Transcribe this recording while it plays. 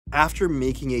after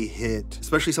making a hit,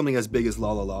 especially something as big as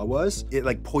La La La was, it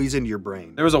like poisoned your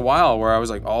brain. There was a while where I was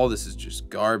like, oh, this is just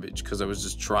garbage, because I was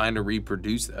just trying to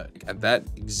reproduce that. At that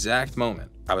exact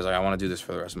moment, I was like, I want to do this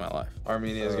for the rest of my life.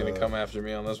 Armenia is going to come after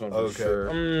me on this one for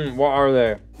sure. What are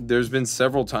they? There's been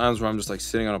several times where I'm just like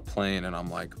sitting on a plane and I'm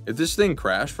like, if this thing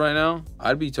crashed right now,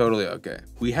 I'd be totally okay.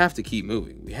 We have to keep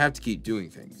moving. We have to keep doing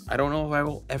things. I don't know if I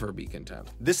will ever be content.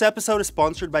 This episode is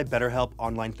sponsored by BetterHelp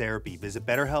Online Therapy. Visit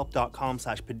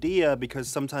betterhelp.com/Padilla because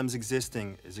sometimes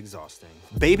existing is exhausting.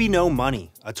 Bbno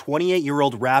Money, a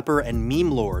 28-year-old rapper and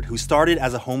meme lord who started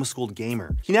as a homeschooled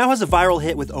gamer. He now has a viral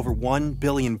hit with over 1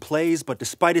 billion plays, but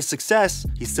despite his success,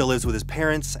 he still lives with his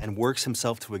parents and works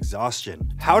himself to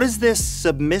exhaustion. How does this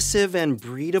submissive and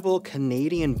breedable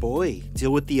Canadian boy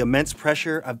deal with the immense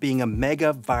pressure of being a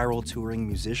mega viral touring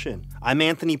musician? I'm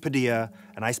Anthony Padilla,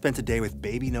 and I spent a day with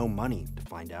Bbno Money to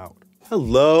find out.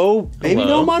 Hello,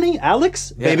 Bbno Money?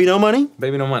 Alex? Yeah. Bbno Money?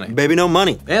 Bbno Money. Bbno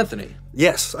Money. Anthony.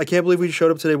 Yes, I can't believe we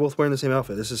showed up today both wearing the same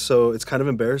outfit. This is so, it's kind of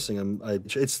embarrassing.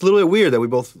 It's a little bit weird that we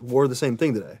both wore the same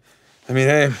thing today. I mean,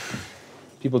 hey,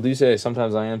 people do say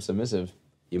sometimes I am submissive.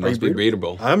 You must be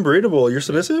breedable. I'm breedable. You're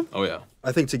submissive? Oh, yeah.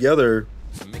 I think together,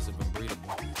 submissive and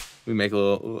breedable. We make a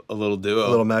little duo. A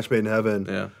little match made in heaven.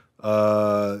 Yeah.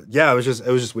 Yeah, it was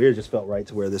just weird. It just felt right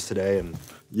to wear this today, and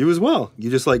you as well. You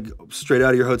just like straight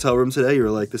out of your hotel room today. You were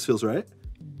like, "This feels right."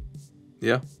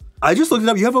 Yeah. I just looked it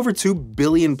up. You have over 2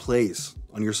 billion plays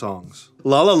on your songs.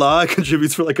 La La La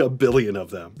contributes for like 1 billion of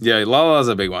them. Yeah, La La La's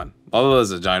a big one. La La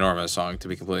La's a ginormous song, to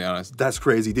be completely honest. That's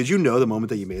crazy. Did you know the moment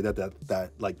that you made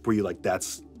that like were you like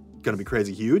that's gonna be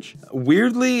crazy huge?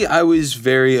 Weirdly, I was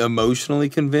very emotionally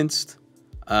convinced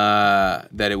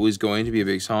that it was going to be a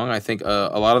big song. I think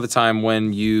a lot of the time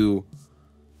when you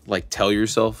like tell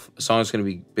yourself a song is going to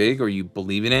be big or you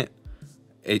believe in it,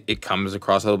 it comes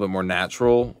across a little bit more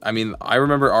natural. I mean, I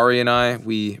remember Ari and I,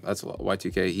 that's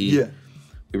Y2K,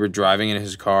 we were driving in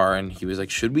his car and he was like,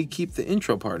 should we keep the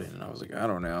intro part in? And I was like, I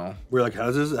don't know. We're like,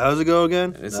 how does it go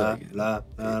again? It's yeah,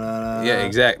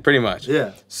 exactly, pretty much.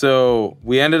 Yeah. So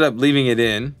we ended up leaving it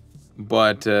in.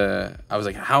 But I was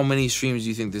like, how many streams do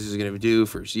you think this is going to do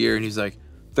first year? And he's like,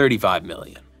 35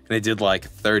 million. And it did like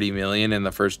 30 million in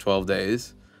the first 12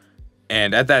 days.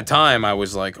 And at that time, I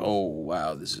was like, oh,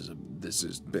 wow, this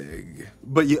is big.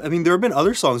 But I mean, there have been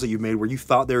other songs that you've made where you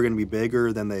thought they were going to be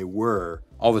bigger than they were.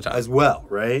 All the time. As well,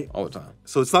 right? All the time.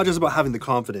 So it's not just about having the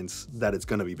confidence that it's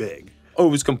going to be big. Oh,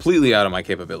 it was completely out of my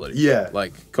capabilities. Yeah.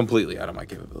 Like, completely out of my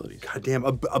capabilities. God damn,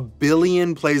 a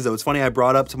billion plays, though. It's funny, I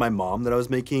brought up to my mom that I was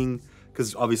making,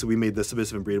 because obviously we made the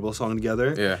Submissive and Breedable song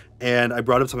together. Yeah. And I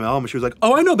brought it up to my mom, and she was like,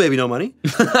 oh, I know Bbno Money.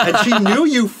 And she knew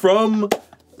you from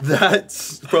La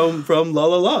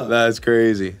La La. That's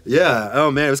crazy. Yeah. Oh,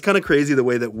 man, it was kind of crazy the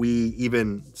way that we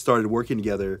even started working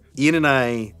together. Ian and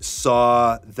I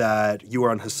saw that you were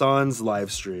on Hassan's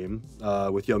live stream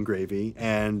with Young Gravy,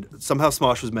 and somehow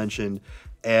Smosh was mentioned,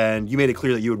 and you made it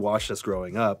clear that you had watched us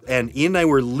growing up. And Ian and I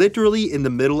were literally in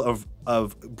the middle of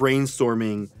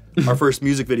brainstorming our first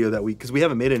music video because we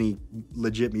haven't made any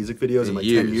legit music videos in like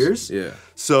 10 years. Yeah.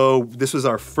 So this was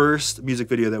our first music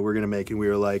video that we're gonna make, and we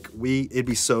were like, it'd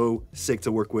be so sick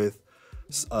to work with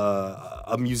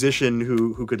a musician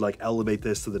who could like elevate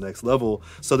this to the next level.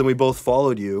 So then we both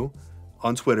followed you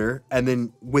on Twitter, and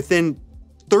then within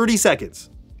 30 seconds,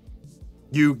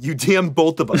 you DM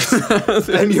both of us,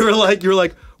 and you were like,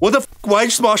 what the f? Why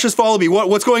did Smosh just follow me?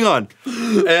 What's going on?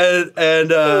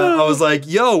 And I was like,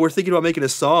 yo, we're thinking about making a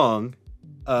song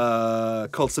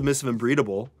called Submissive and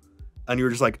Breedable. And you were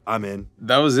just like, I'm in.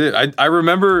 That was it. I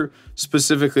remember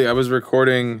specifically I was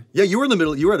recording. Yeah, you were in the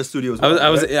middle. You were at a studio as well.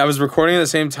 I was recording at the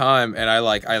same time, and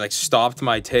I stopped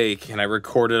my take and I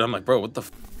recorded. I'm like, bro, what the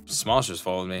f? Smosh just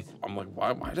followed me. I'm like,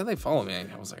 why did they follow me?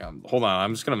 I was like, hold on,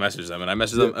 I'm just gonna message them, and I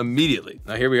messaged them immediately.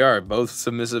 Now here we are, both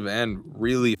submissive and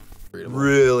really breedable.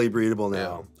 Really breedable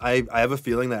now. Yeah. I have a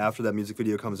feeling that after that music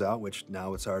video comes out, which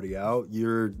now it's already out,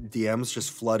 your DMs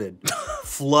just flooded.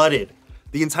 Flooded.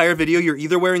 The entire video, you're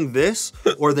either wearing this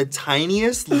or the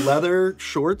tiniest leather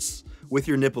shorts with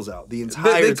your nipples out. The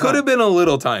entire time. They could have been a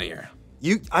little tinier.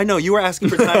 I know, you were asking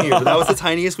for tinier, but that was the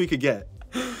tiniest we could get.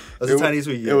 That's the tiniest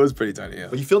we could get. It was pretty tiny, yeah.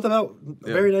 But you filled them out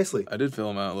very nicely. I did fill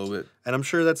them out a little bit. And I'm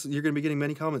sure you're gonna be getting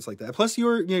many comments like that. Plus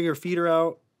your feet are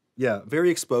out. Yeah, very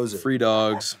exposing. Free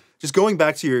dogs. Just going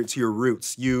back to your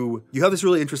roots, you have this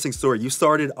really interesting story. You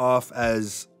started off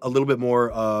as a little bit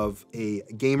more of a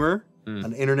gamer,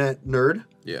 an internet nerd.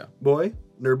 Yeah.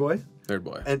 Nerd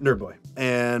boy.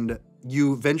 And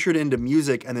you ventured into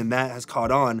music, and then that has caught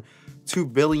on. 2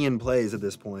 billion plays at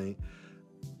this point.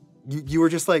 You were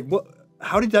just like, what?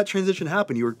 How did that transition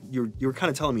happen? You were kind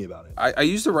of telling me about it. I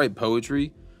used to write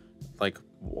poetry, like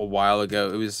a while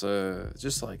ago. It was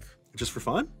just like Just for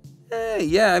fun?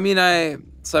 yeah. I mean, I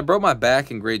broke my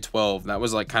back in grade 12. And that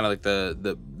was like kind of like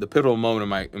the pivotal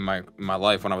moment in my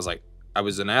life when I was like, I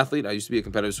was an athlete. I used to be a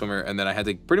competitive swimmer, and then I had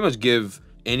to pretty much give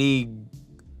any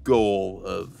goal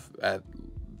of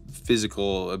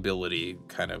physical ability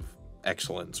kind of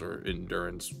excellence or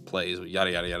endurance plays,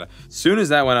 yada yada yada. As soon as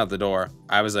that went out the door,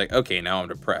 I was like, okay, now I'm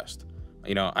depressed.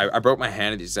 You know, I broke my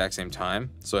hand at the exact same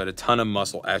time, so I had a ton of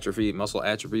muscle atrophy. Muscle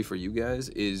atrophy for you guys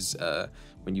is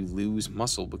when you lose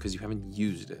muscle because you haven't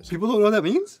used it. People don't know what that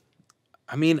means?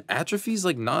 I mean, atrophy's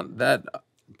like not that.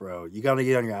 Bro, you gotta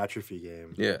get on your atrophy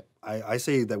game. Yeah. I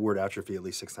say that word atrophy at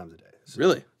least 6 times a day. So,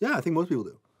 Really? yeah, I think most people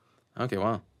do. Okay,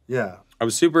 wow. Yeah. I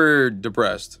was super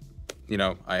depressed. You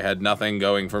know, I had nothing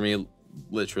going for me,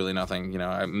 literally nothing. You know,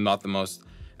 I'm not the most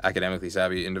academically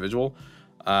savvy individual.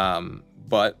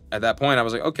 But at that point, I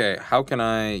was like, okay, how can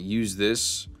I use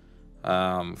this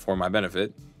for my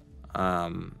benefit?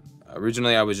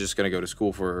 Originally, I was just going to go to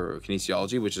school for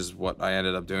kinesiology, which is what I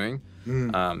ended up doing.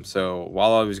 So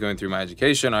while I was going through my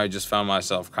education, I just found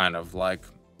myself kind of like,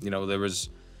 you know, there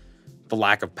was the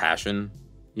lack of passion,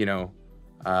 you know,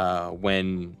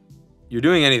 when you're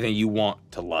doing anything, you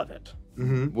want to love it.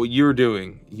 What you're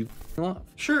doing, you love.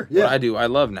 Sure, yeah. What I do, I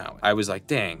love now. I was like,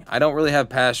 dang, I don't really have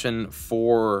passion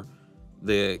for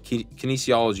the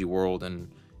kinesiology world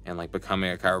and like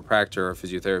becoming a chiropractor or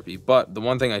physiotherapy. But the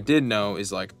one thing I did know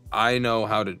is like, I know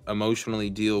how to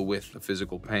emotionally deal with the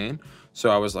physical pain.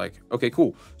 So I was like, okay,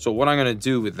 cool. So what I'm going to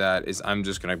do with that is I'm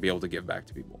just going to be able to give back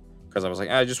to people. Because I was like,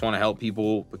 I just want to help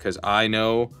people because I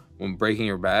know when breaking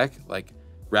your back, like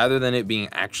rather than it being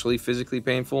actually physically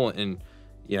painful and,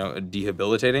 you know,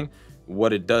 debilitating,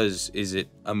 what it does is it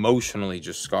emotionally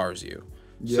just scars you.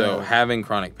 Yeah. So having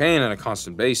chronic pain on a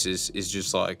constant basis is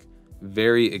just like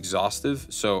very exhaustive.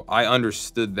 So I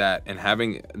understood that, and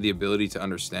having the ability to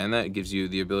understand that, it gives you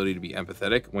the ability to be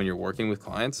empathetic when you're working with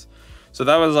clients. So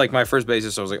that was like my first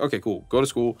basis. So I was like, okay, cool, go to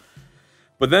school.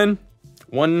 But then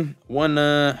one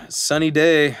sunny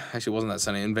day, actually it wasn't that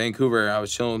sunny, in Vancouver, I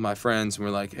was chilling with my friends and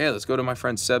we're like, hey, let's go to my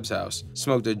friend Seb's house.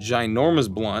 Smoked a ginormous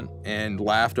blunt and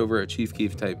laughed over a Chief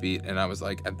Keef type beat. And I was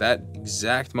like, at that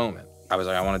exact moment, I was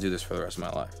like, I want to do this for the rest of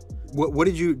my life. What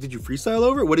did you freestyle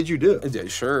over it? What did you do? Yeah,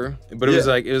 sure. But it was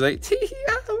like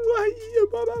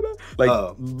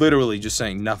literally just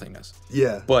saying nothingness.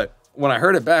 Yeah. But when I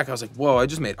heard it back, I was like, whoa, I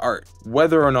just made art.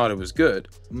 Whether or not it was good,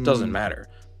 doesn't matter.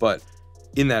 But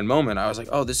in that moment, I was like,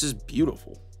 oh, this is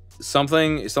beautiful.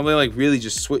 Something like really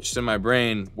just switched in my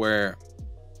brain where,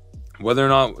 whether or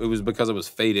not it was because I was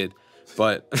faded,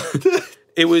 but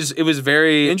it was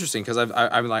very interesting because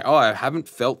I'm like, oh, I haven't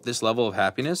felt this level of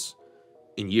happiness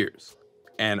in years.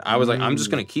 And I was like, I'm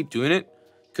just going to keep doing it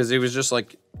because it was just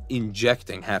like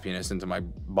injecting happiness into my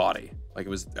body. Like I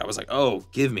was like, oh,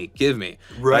 give me.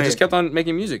 Right. I just kept on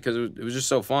making music because it was just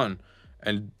so fun.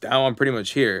 And now I'm pretty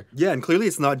much here. Yeah, and clearly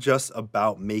it's not just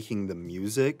about making the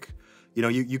music. You know,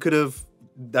 you could have,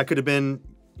 that could have been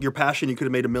your passion. You could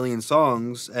have made a million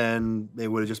songs and it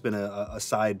would have just been a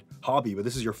side hobby, but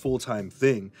this is your full-time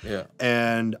thing. Yeah.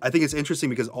 And I think it's interesting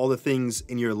because all the things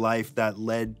in your life that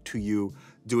led to you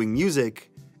doing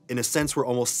music, in a sense, were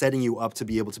almost setting you up to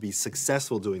be able to be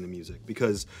successful doing the music,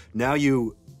 because now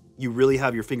you really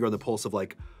have your finger on the pulse of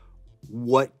like,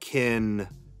 what can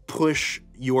push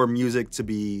your music to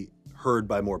be heard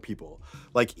by more people.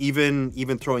 Like even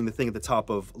throwing the thing at the top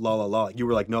of La La La, you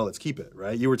were like, no, let's keep it,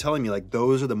 right? You were telling me like,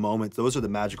 those are the moments, those are the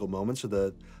magical moments, or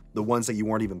the ones that you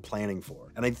weren't even planning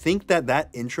for. And I think that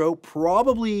intro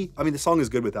probably, I mean, the song is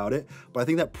good without it, but I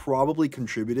think that probably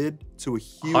contributed to a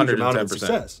huge amount of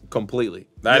success. Completely.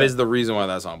 That is the reason why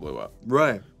that song blew up.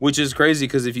 Right. Which is crazy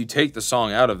because if you take the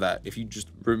song out of that, if you just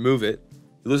remove it,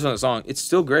 you listen to the song, it's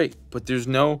still great, but there's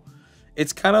no,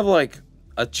 it's kind of like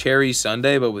a cherry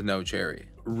sundae, but with no cherry.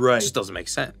 Right. It just doesn't make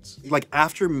sense. Like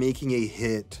after making a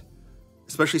hit,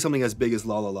 especially something as big as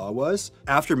La La La was,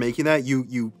 after making that,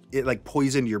 it like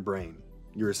poisoned your brain.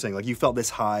 You were saying like you felt this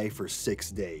high for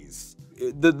 6 days.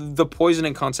 The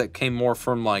poisoning concept came more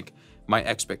from like my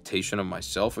expectation of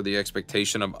myself or the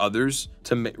expectation of others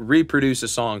to reproduce a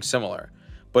song similar.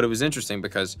 But it was interesting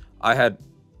because I had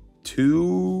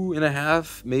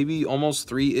 2.5, maybe almost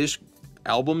 3-ish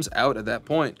albums out at that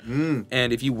point.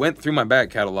 And if you went through my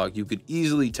back catalog, you could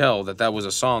easily tell that was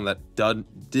a song that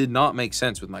did not make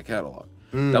sense with my catalog.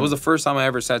 That was the first time I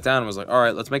ever sat down and was like, all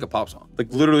right, let's make a pop song.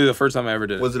 Like literally the first time I ever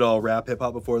did it. Was it all rap, hip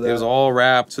hop before that? It was all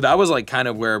rap. So that was like kind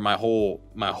of where my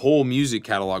whole music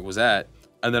catalog was at.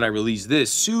 And then I released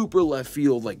this super left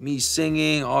field, like me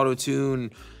singing,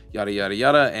 auto-tune, yada, yada,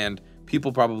 yada. And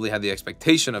people probably had the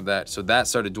expectation of that, so that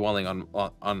started dwelling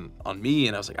on me,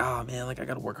 and I was like, oh man, like I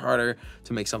gotta work harder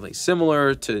to make something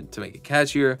similar, to make it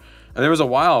catchier. And there was a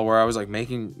while where I was like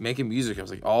making music, I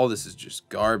was like, all this is just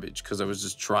garbage, because I was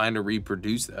just trying to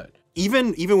reproduce that.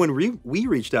 Even when we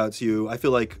reached out to you, I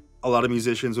feel like a lot of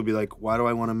musicians would be like, why do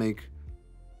I want to make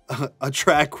a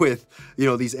track with, you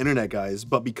know, these internet guys?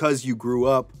 But because you grew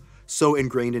up so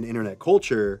ingrained in internet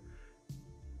culture,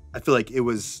 I feel like it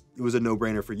was a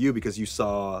no-brainer for you, because you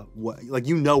saw what, like,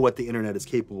 you know what the internet is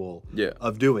capable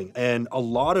of doing. And a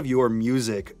lot of your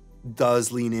music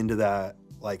does lean into that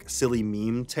like silly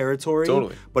meme territory.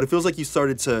 Totally. But it feels like you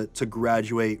started to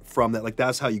graduate from that. Like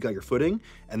that's how you got your footing,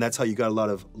 and that's how you got a lot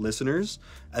of listeners.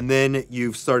 And then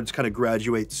you've started to kind of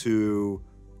graduate to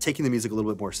taking the music a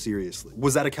little bit more seriously.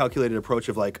 Was that a calculated approach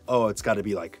of like, oh, it's got to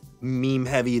be like meme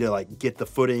heavy to like get the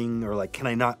footing, or like, can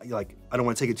I not, like, I don't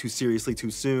want to take it too seriously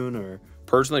too soon? Or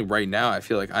personally, right now, I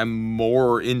feel like I'm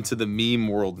more into the meme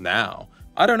world now.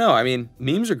 I don't know. I mean,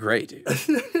 memes are great,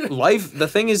 dude. Life. The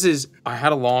thing is I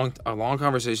had a long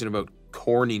conversation about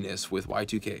corniness with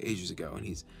Y2K ages ago, and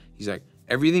he's like,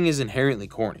 everything is inherently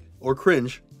corny or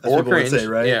cringe. Or cringe, say,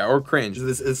 right? Yeah, or cringe.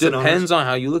 It's depends on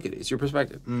how you look at it. It's your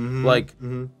perspective. Like,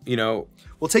 you know.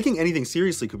 Well, taking anything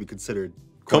seriously could be considered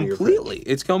corny. Completely.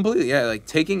 It's completely, yeah. Like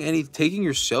taking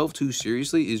yourself too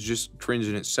seriously is just cringe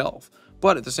in itself.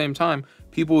 But at the same time,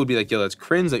 people would be like, yo, that's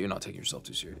cringe that you're not taking yourself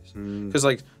too serious. Because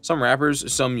like some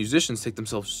rappers, some musicians take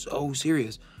themselves so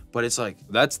serious, but it's like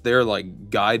that's their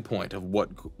like guide point of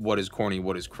what is corny,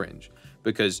 what is cringe,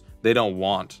 because they don't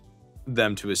want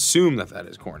them to assume that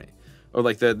is corny, or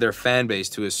like their fan base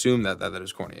to assume that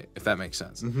is corny, if that makes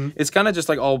sense. It's kind of just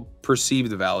like all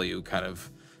perceived value kind of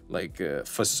like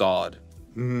facade.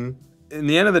 In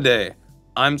the end of the day,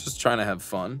 I'm just trying to have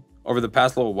fun. Over the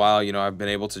past little while, you know, I've been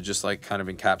able to just like kind of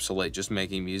encapsulate just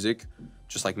making music,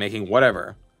 just like making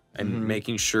whatever, and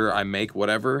making sure I make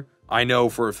whatever. I know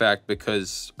for a fact,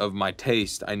 because of my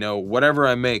taste, I know whatever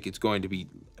I make, it's going to be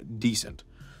decent.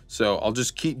 So I'll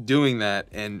just keep doing that,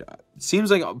 and it seems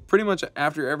like pretty much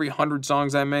after every 100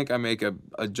 songs I make a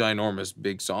ginormous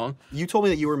big song. You told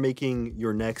me that you were making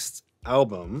your next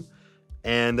album,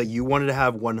 and that you wanted to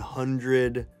have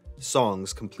 100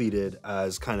 songs completed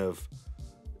as kind of,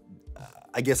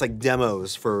 I guess, like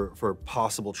demos for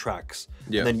possible tracks.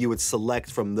 And then you would select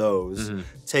from those,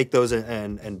 take those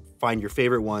and find your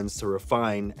favorite ones to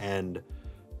refine and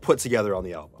put together on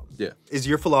the album. Is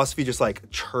your philosophy just like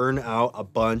churn out a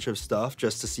bunch of stuff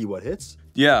just to see what hits?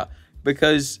 Yeah,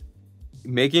 because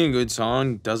making a good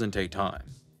song doesn't take time.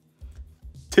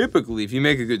 Typically, if you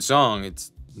make a good song,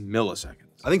 it's milliseconds.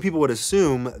 I think people would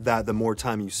assume that the more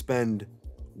time you spend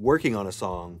working on a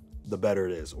song, the better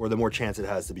it is, or the more chance it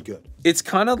has to be good. It's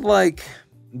kind of like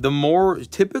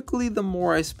typically the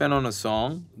more I spend on a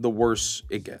song, the worse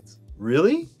it gets.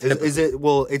 Really? Is it,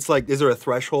 well, it's like, is there a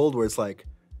threshold where it's like,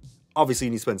 obviously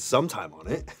you need to spend some time on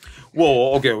it?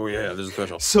 Well, okay, well, yeah, there's a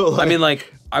threshold. So like, I mean,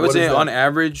 like, I would say on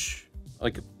average,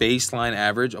 like a baseline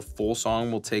average, a full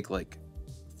song will take like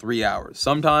 3 hours.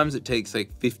 Sometimes it takes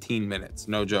like 15 minutes,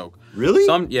 no joke. Really?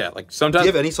 Yeah, like sometimes. Do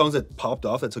you have any songs that popped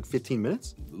off that took 15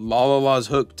 minutes? La La La's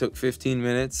hook took 15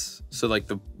 minutes. So like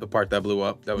the part that blew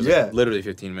up, that was like literally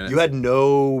 15 minutes. You had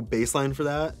no bass line for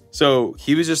that? So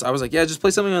he was just, I was like, yeah, just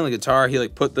play something on the guitar. He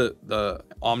like put the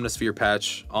Omnisphere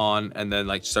patch on and then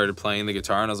like started playing the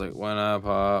guitar, and I was like, when I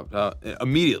popped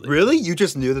immediately. Really? You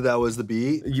just knew that was the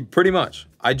beat? Pretty much.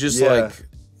 I just like,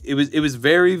 it was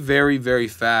very, very, very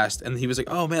fast, and he was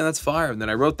like, oh man, that's fire. And then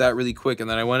I wrote that really quick, and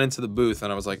then I went into the booth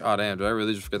and I was like, oh damn, did I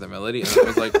really just forget that melody? And I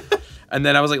was like, and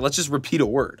then I was like, let's just repeat a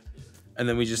word. And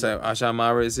then we just said, Asha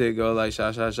Mara, go like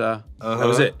sha sha sha. That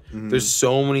was it. There's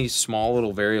so many small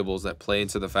little variables that play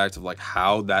into the fact of like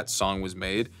how that song was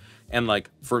made. And like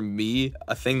for me,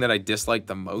 a thing that I dislike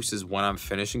the most is when I'm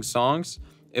finishing songs,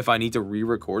 if I need to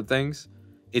re-record things,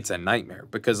 it's a nightmare,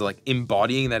 because like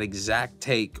embodying that exact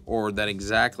take or that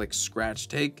exact like scratch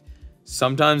take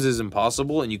sometimes is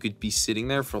impossible, and you could be sitting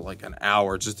there for like an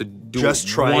hour just to do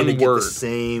trying to get the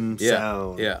same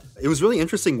sound. Yeah. It was really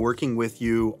interesting working with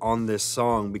you on this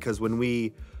song, because when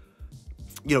we,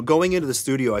 you know, going into the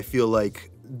studio, I feel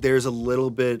like there's a little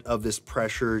bit of this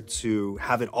pressure to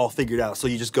have it all figured out. So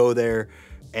you just go there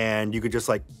and you could just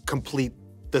like complete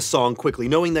the song quickly,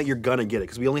 knowing that you're gonna get it,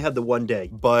 because we only had the one day.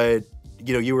 But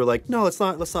you know, you were like, no, let's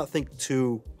not think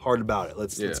too hard about it.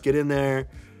 Let's get in there,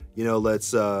 you know,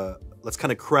 let's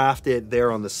kind of craft it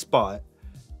there on the spot,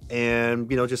 and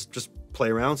you know, just play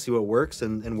around, see what works,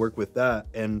 and work with that.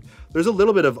 And there's a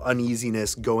little bit of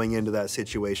uneasiness going into that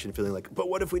situation, feeling like, but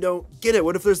what if we don't get it?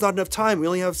 What if there's not enough time? We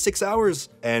only have 6 hours.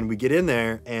 And we get in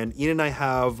there, and Ian and I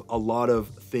have a lot of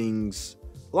things,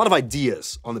 a lot of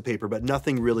ideas on the paper, but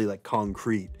nothing really like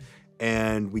concrete.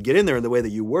 And we get in there, and the way that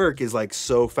you work is like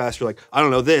so fast. You're like, I don't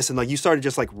know this. And like you started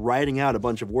just like writing out a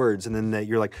bunch of words, and then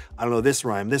you're like, I don't know this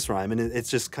rhyme. And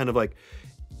it's just kind of like,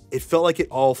 it felt like it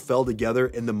all fell together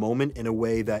in the moment in a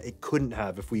way that it couldn't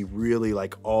have if we really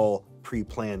like all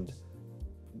pre-planned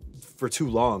for too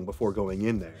long before going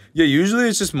in there. Yeah, usually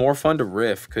it's just more fun to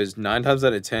riff because 9 times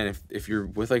out of 10, if you're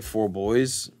with like 4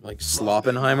 boys, like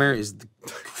Sloppenheimer is the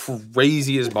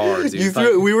craziest bars.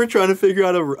 Dude. We were trying to figure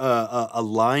out a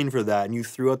line for that, and you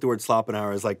threw out the word Sloppenheimer. I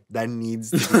was like, that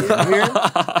needs to be in here.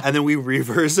 And then we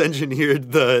reverse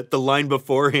engineered the line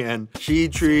beforehand. She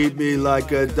treat me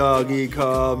like a doggy,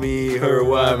 call me her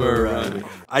Weimaraner.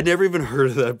 I'd never even heard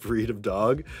of that breed of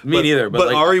dog. Me neither. But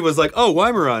like, Ari was like, oh,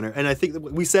 Weimaraner. And I think that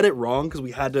we said it wrong because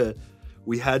we had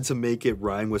to make it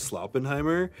rhyme with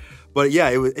Sloppenheimer. But yeah,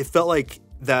 it felt like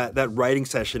that writing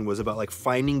session was about like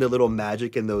finding the little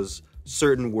magic in those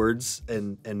certain words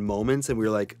and moments, and we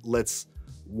were like, let's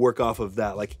work off of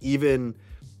that. Like even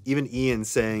Ian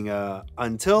saying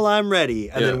until I'm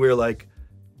ready, and then we were like,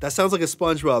 that sounds like a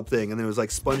SpongeBob thing, and then it was like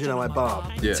sponging on my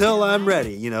bob till I'm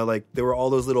ready. You know, like there were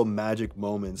all those little magic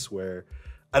moments where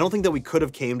I don't think that we could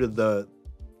have came to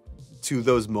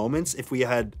those moments if we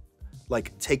had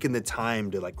like taken the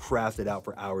time to like craft it out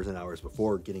for hours and hours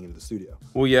before getting into the studio.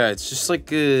 Well, yeah, it's just like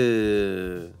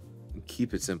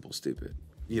keep it simple, stupid.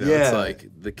 You know, it's like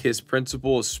the KISS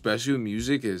principle, especially with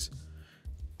music, is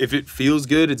if it feels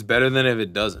good, it's better than if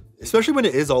it doesn't. Especially when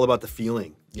it is all about the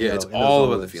feeling. Yeah, it's all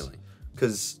about the feeling.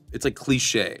 Because it's like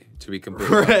cliche, to be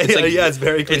completely honest. Right, it's like, yeah, it's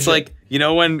very cliche. It's like, you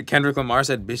know when Kendrick Lamar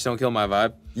said, bitch, don't kill my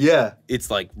vibe? Yeah.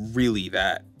 It's like really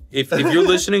that. If you're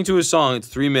listening to a song, it's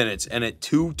 3 minutes, and at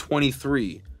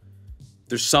 2:23,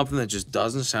 there's something that just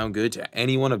doesn't sound good to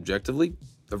anyone objectively,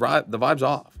 the vibe's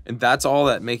off. And that's all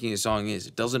that making a song is.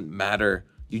 It doesn't matter.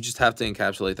 You just have to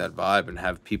encapsulate that vibe and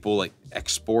have people like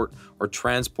export or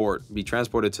be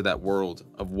transported to that world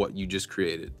of what you just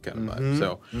created kind of vibe.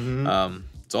 So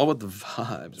it's all about the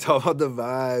vibes. It's all about the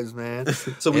vibes, man.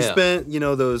 So we spent, you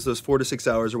know, those 4 to 6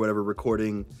 hours or whatever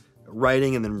recording,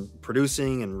 writing, and then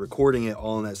producing and recording it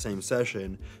all in that same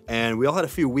session. And we all had a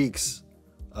few weeks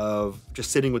of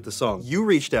just sitting with the song. You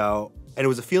reached out, and it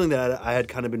was a feeling that I had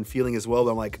kind of been feeling as well,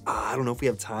 but I'm like, I don't know if we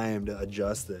have time to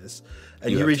adjust this.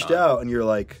 And you reached out, and you're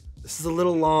like, this is a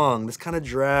little long, this kind of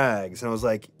drags. And I was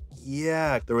like,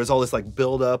 yeah. There was all this like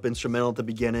build up instrumental at the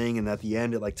beginning, and at the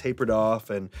end it like tapered off,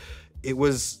 and it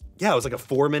was like a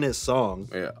 4-minute song.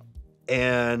 Yeah.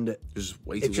 And it was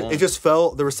way too long. It just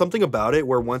felt, there was something about it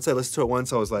where once I listened to it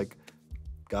once, I was like,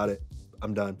 got it,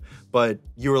 I'm done. But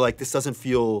you were like, this doesn't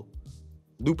feel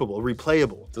loopable,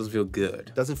 replayable. It doesn't feel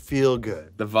good. Doesn't feel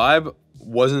good. The vibe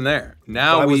wasn't there.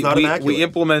 Now we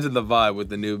implemented the vibe with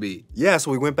the new beat. Yeah,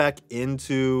 so we went back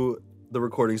into the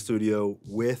recording studio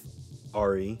with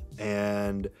Ari,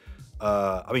 and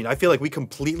I mean, I feel like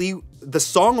the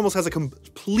song almost has a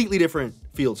completely different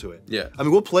feel to it. Yeah. I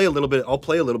mean, I'll play a little bit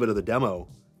of the demo,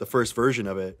 the first version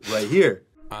of it right here.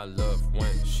 I love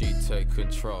when she take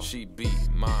control. She beat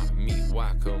my meat,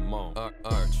 whack 'em on.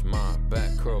 Arch my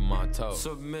back, curl my toes.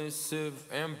 Submissive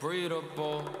and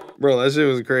breedable. Bro, that shit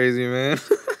was crazy, man.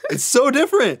 It's so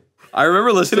different. I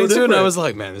remember listening to it and I was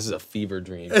like, man, this is a fever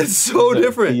dream. It's so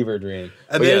different. Fever dream.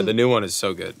 And then, yeah, the new one is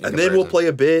so good. And then we'll play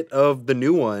a bit of the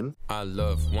new one. I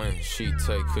love when she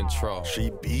take control.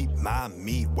 She beat my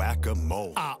meat,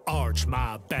 whack-a-mole. I arch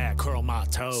my back, curl my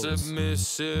toes.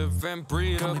 Submissive and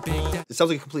breedable. It sounds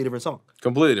like a completely different song.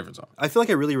 Completely different song. I feel like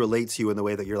I really relate to you in the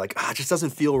way that you're like, it just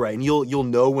doesn't feel right. And you'll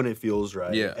know when it feels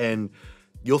right. Yeah. And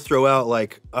you'll throw out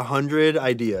like 100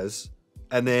 ideas,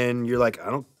 and then you're like, I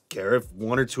don't care if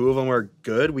 1 or 2 of them are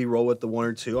good. We roll with the 1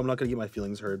 or 2. I'm not gonna get my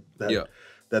feelings hurt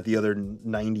that the other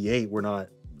 98 were not,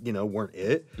 weren't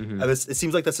it. And it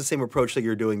seems like that's the same approach that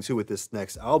you're doing too with this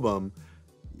next album.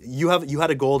 You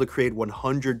had a goal to create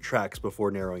 100 tracks before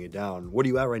narrowing it down. What are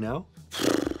you at right now?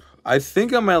 I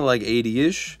think I'm at like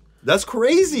 80-ish. That's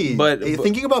crazy. But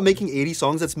thinking about making 80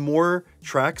 songs, that's more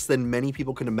tracks than many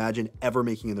people can imagine ever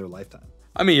making in their lifetime.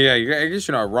 I mean, yeah, I guess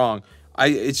you're not wrong.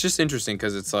 It's just interesting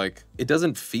because it's like it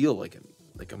doesn't feel like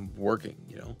I'm working,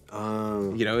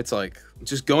 it's like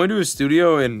just going to a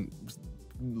studio and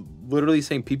literally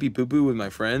saying pee pee poo poo with my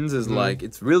friends is like,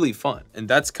 it's really fun. And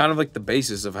that's kind of like the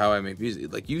basis of how I make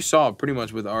music. Like you saw pretty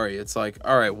much with Ari, it's like,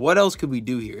 all right, what else could we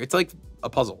do here? It's like a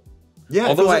puzzle.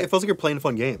 Yeah, it feels like you're playing a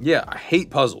fun game. Yeah, I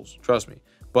hate puzzles, trust me.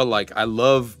 But like, I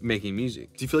love making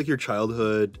music. Do you feel like your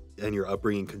childhood and your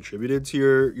upbringing contributed to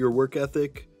your work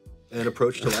ethic and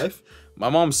approach to life? My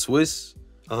mom's Swiss.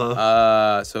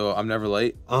 So I'm never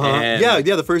late. And Yeah,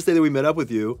 the first day that we met up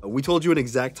with you, we told you an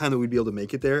exact time that we'd be able to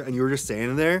make it there, and you were just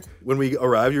standing there. When we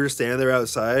arrived, you were just standing there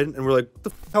outside, and we're like,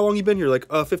 how long you been here? Like,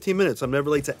 15 minutes. I'm never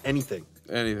late to anything.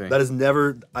 That is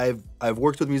never, I've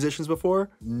worked with musicians before,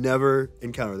 never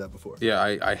encountered that before. Yeah,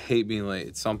 I hate being late.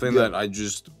 It's something that I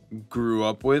just grew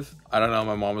up with. I don't know,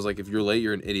 my mom was like, if you're late,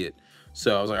 you're an idiot.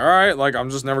 So I was like, all right, like, I'm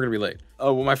just never gonna be late.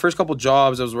 Oh, well, my first couple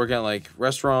jobs, I was working at like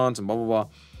restaurants and blah, blah, blah.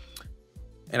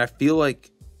 And I feel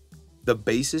like the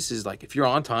basis is like, if you're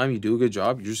on time, you do a good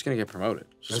job, you're just gonna get promoted.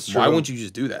 Why wouldn't you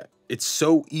just do that? It's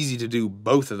so easy to do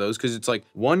both of those because it's like,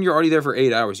 one, you're already there for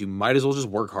 8 hours. You might as well just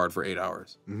work hard for 8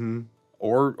 hours.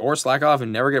 Or slack off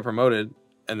and never get promoted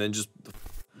and then just...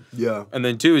 Yeah. And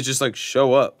then two, is just like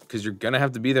show up because you're gonna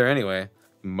have to be there anyway.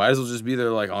 Might as well just be there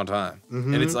like on time.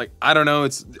 And it's like, I don't know,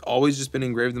 it's always just been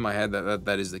engraved in my head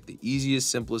that is like the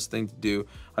easiest, simplest thing to do.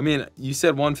 I mean, you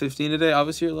said 1:15 today,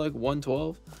 obviously you're like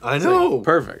 1:12. I know. Like,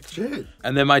 perfect. Shit.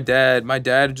 And then my dad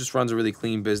just runs a really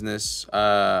clean business.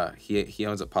 He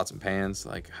owns a pots and pans,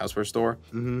 like houseware store.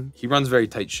 He runs very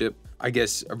tight ship. I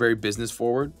guess a very business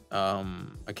forward,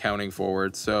 accounting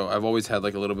forward. So I've always had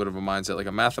like a little bit of a mindset, like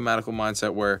a mathematical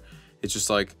mindset where it's just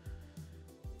like,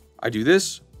 I do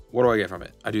this, what do I get from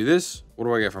it? I do this, what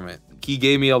do I get from it? He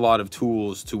gave me a lot of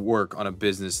tools to work on a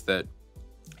business that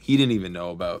he didn't even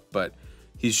know about, but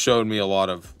he's showed me a lot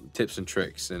of tips and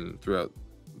tricks. And throughout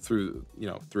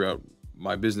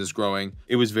my business growing,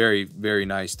 it was very, very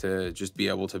nice to just be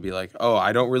able to be like, oh,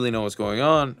 I don't really know what's going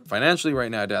on financially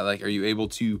right now, Dad. Like, are you able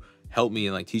to help me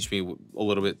and like teach me a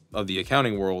little bit of the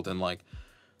accounting world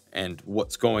and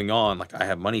what's going on? Like, I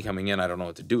have money coming in, I don't know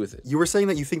what to do with it. You were saying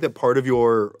that you think that part of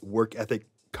your work ethic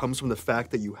comes from the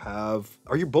fact that you have,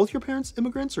 are you both your parents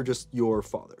immigrants or just your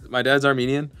father? My dad's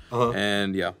Armenian,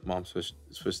 and yeah, mom's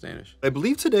Swiss Danish. I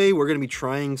believe today we're gonna be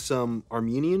trying some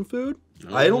Armenian food.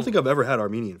 I don't think I've ever had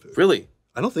Armenian food. Really?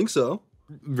 I don't think so.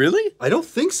 Really? I don't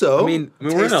think so. I mean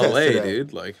we're in LA,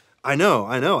 dude. Like, I know.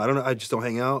 I don't know. I just don't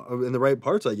hang out in the right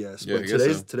parts, I guess. Yeah, but I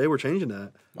guess today we're changing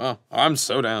that. Wow, I'm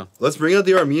so down. Let's bring out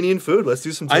the Armenian food. Let's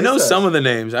do some taste I know tests. some of the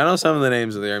names. I know some of the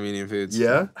names of the Armenian foods.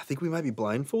 Yeah? I think we might be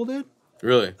blindfolded.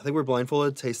 Really? I think we're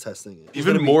blindfolded taste testing it.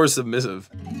 Even more submissive.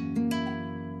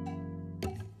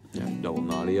 Yeah, double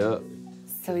naughty up.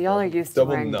 So y'all are used to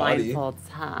wearing blindfolds,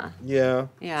 huh? Yeah.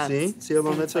 Yeah. See how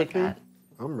long that took me? that.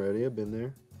 I'm ready. I've been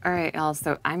there. All right, y'all.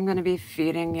 So I'm gonna be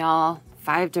feeding y'all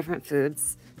 5 different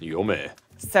foods. Yummy.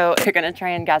 So you're gonna try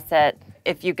and guess it.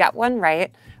 If you get one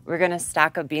right, we're gonna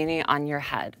stack a beanie on your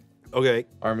head. Okay.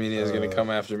 Armenia is gonna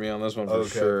come after me on this one for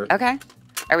sure. Okay.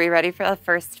 Are we ready for the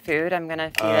first food? I'm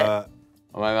gonna feed it.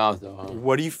 On my mouth though.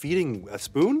 What are you feeding? A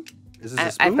spoon? Is this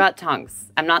a spoon? I've got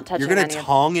tongs. I'm not touching You're gonna any of-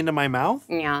 tongue into my mouth?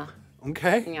 Yeah.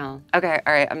 Okay. Yeah. Okay.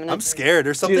 All right. I'm scared.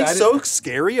 There's something so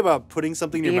scary about putting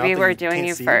something in your mouth. Maybe that we're you doing can't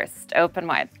you see. first. Open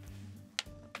wide.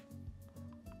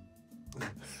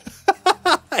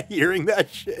 Hearing that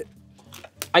shit.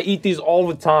 I eat these all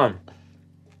the time.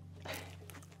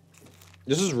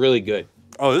 This is really good.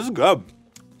 Oh, this is good.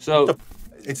 So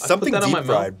It's something deep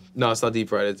fried. No, it's not deep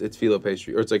fried. It's phyllo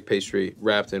pastry, or it's like pastry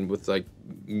wrapped in with like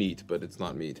meat, but it's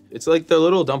not meat. It's like the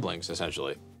little dumplings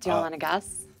essentially. Do you want to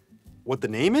guess? What the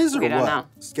name is, or We don't what? know.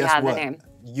 Guess Yeah, the what? name.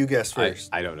 You guess first.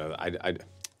 I don't know.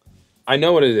 I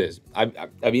know what it is. I've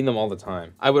eaten them all the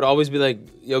time. I would always be like,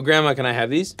 "Yo, Grandma, can I have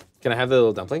these? Can I have the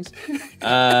little dumplings?"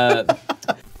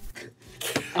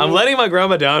 I'm letting my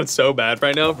grandma down so bad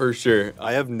right now, for sure.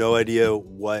 I have no idea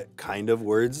what kind of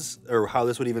words or how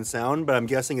this would even sound, but I'm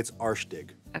guessing it's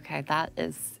Arshtig. Okay, that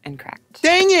is incorrect.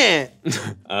 Dang it!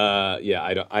 Yeah,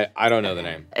 I don't know the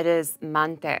name. It is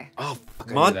mante. Oh,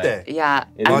 Monte. Yeah.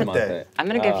 It is Monte. Monte. I'm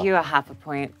gonna give you a half a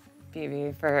point,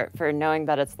 Phoebe, for knowing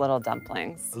that it's little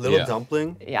dumplings. A little Yeah.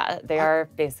 dumpling? Yeah, they are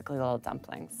basically little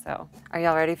dumplings. So, are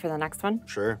y'all ready for the next one?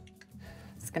 Sure.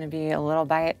 It's gonna be a little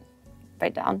bite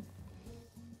down.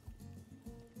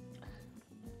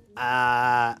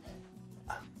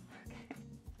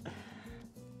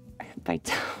 Bite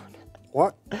down.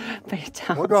 What? Bite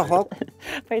down. What the fuck?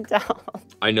 Bite down.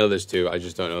 I know this too. I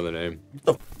just don't know the name.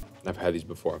 I've had these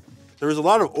before. There's a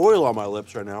lot of oil on my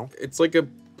lips right now. It's like a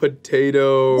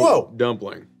potato Whoa.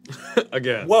 dumpling.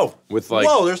 Again. Whoa. With like,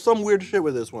 Whoa, there's some weird shit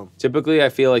with this one. typically I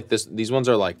feel like these ones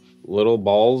are like little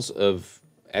balls of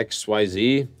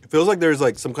XYZ. It feels like there's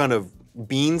like some kind of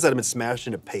beans that have been smashed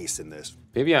into paste in this.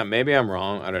 Maybe I'm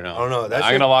wrong. I don't know. I don't know. That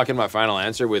I'm shit- gonna lock in my final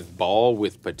answer with ball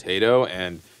with potato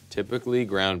and typically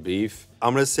ground beef.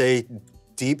 I'm gonna say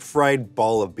deep fried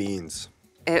ball of beans.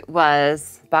 It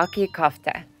was baki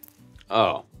kofte.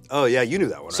 Oh. Oh yeah, you knew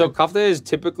that one, So right? kofte is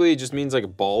typically just means like a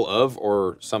ball of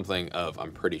or something of,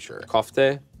 I'm pretty sure.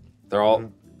 Kofte, they're all,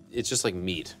 it's just like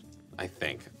meat, I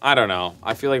think. I don't know.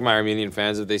 I feel like my Armenian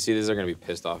fans, if they see this, they're gonna be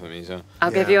pissed off at me, so.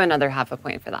 I'll give you another half a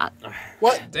point for that.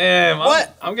 What? Damn,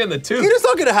 What? I'm getting the You toot. just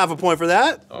don't get a half a point for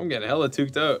that. I'm getting hella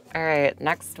tooked out. All right,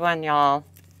 next one, y'all.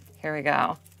 Here we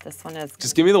go. This one is.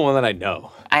 Just give me the one that I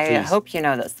know. I please. hope you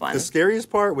know this one. The scariest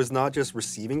part was not just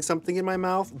receiving something in my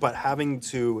mouth, but having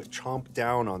to chomp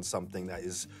down on something that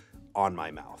is on my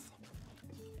mouth.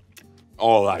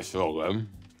 Oh, that's so good.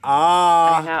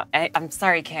 I know. I'm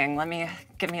sorry, King.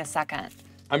 Give me a second.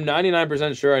 I'm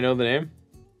 99% sure I know the name.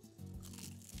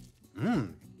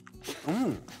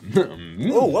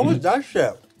 Oh, what was that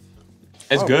shit?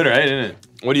 It's good, right? Isn't it?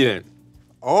 What do you think?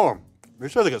 Oh,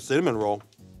 this tastes like a cinnamon roll.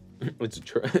 It's a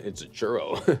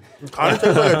churro. Kind of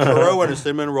tastes like a churro and a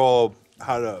cinnamon roll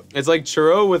had a... It's like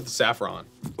churro with saffron.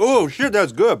 Oh, shit,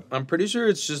 that's good. I'm pretty sure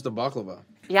it's just a baklava.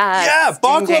 Yes. Yeah,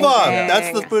 Ding, ding, baklava. ding.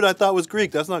 That's the food I thought was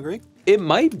Greek. That's not Greek? It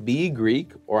might be Greek,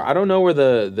 or I don't know where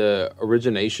the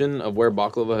origination of where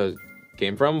baklava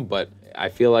came from, but I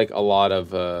feel like a lot of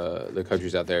the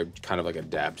countries out there kind of like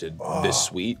adapted this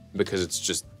sweet because it's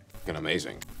just fucking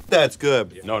amazing. That's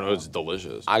good. No, it's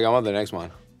delicious. I got the next one.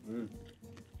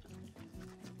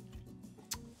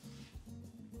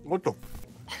 What the...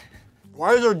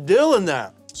 Why is there dill in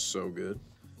that? So good.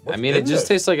 I mean, it just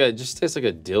tastes like a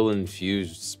dill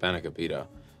infused spanakopita,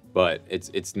 but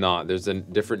it's not. There's a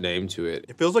different name to it.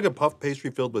 It feels like a puff pastry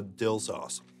filled with dill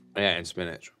sauce. Yeah, and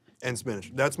spinach. And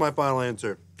spinach. That's my final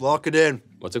answer. Lock it in.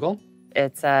 What's it called?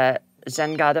 It's a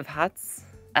Zhengad of Huts.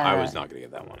 I was not gonna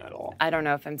get that one at all. I don't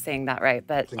know if I'm saying that right,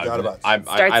 but Forgot about it. I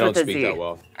starts don't with a speak Z. that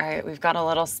well. All right, we've got a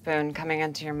little spoon coming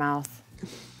into your mouth.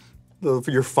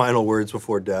 For your final words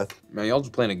before death. Man, y'all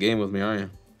just playing a game with me, aren't you?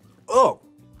 Oh,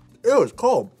 it was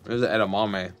cold. There's an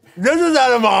edamame. This is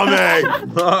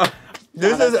edamame.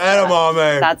 This is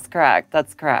edamame. That's correct.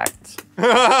 That's correct.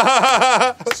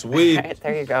 Sweet. All right,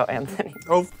 there you go, Anthony.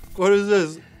 Oh, what is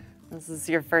this? This is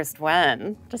your first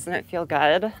win. Doesn't it feel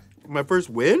good? My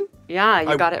first win? Yeah,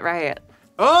 you got it right.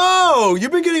 Oh, you've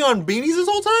been getting on beanies this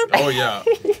whole time? Oh yeah.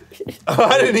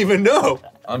 I didn't even know.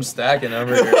 I'm stacking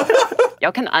over here.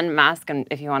 Y'all can unmask and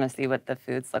if you want to see what the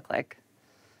foods look like.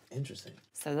 Interesting.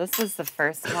 So this is the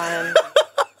first one.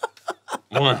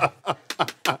 One.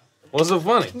 What's so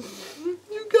funny?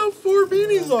 You got 4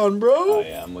 beanies on, bro. Oh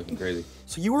yeah, I'm looking crazy.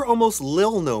 So you were almost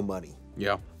LILNO money.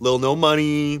 Yeah. LILNO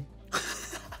money.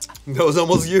 That was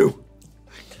almost you.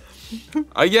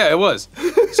 Yeah, it was.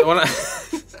 So when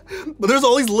But there's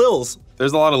all these Lils.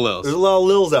 there's a lot of Lils. There's a lot of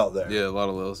Lils out there. Yeah, a lot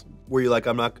of Lils. Were you like,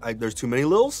 there's too many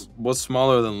Lils? What's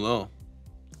smaller than Lil?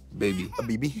 Baby. A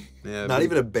BB? Yeah, Not baby.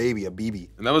 even a baby, a BB.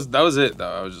 And that was it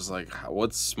though. I was just like,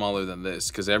 what's smaller than this?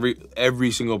 Because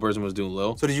every single person was doing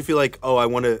Lil. So did you feel like, oh, I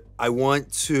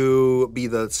want to be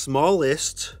the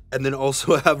smallest and then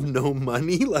also have no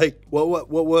money? Like,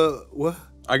 what?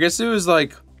 I guess it was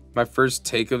like my first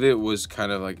take of it was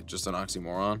kind of like just an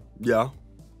oxymoron Yeah.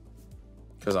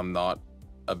 because I'm not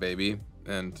a baby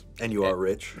and And you are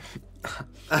rich.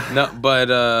 no, but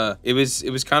it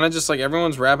was kind of just like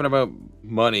everyone's rapping about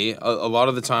money. A lot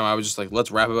of the time, I was just like, let's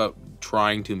rap about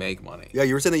trying to make money. Yeah,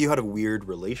 you were saying that you had a weird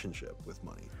relationship with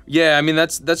money. Yeah, I mean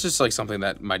that's just like something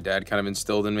that my dad kind of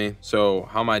instilled in me. So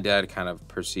how my dad kind of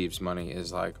perceives money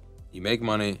is like, you make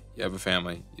money, you have a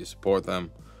family, you support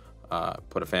them,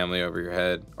 put a family over your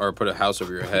head, or put a house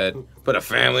over your head, put a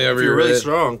family over your You're really head.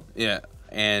 strong. Yeah,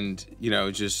 and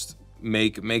just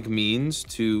make means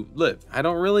to live. I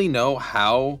don't really know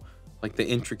how, like the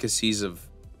intricacies of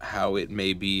how it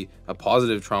may be a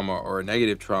positive trauma or a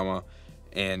negative trauma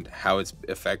and how it's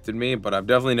affected me, but I've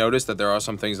definitely noticed that there are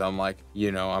some things I'm like,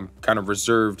 I'm kind of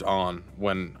reserved on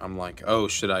when I'm like, oh,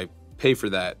 should I pay for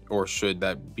that? Or should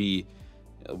that be,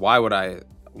 why would I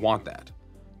want that?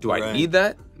 Do I Right. need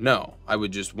that? No, I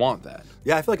would just want that.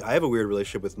 Yeah, I feel like I have a weird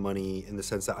relationship with money in the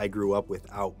sense that I grew up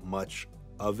without much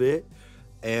of it.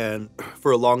 And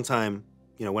for a long time,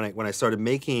 when I started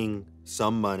making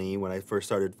some money, when I first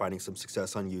started finding some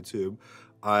success on YouTube,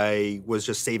 I was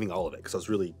just saving all of it because I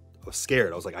was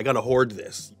scared. I was like, I gotta hoard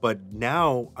this. But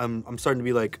now I'm starting to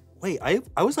be like, wait,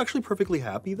 I was actually perfectly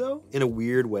happy though, in a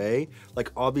weird way.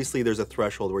 Like obviously there's a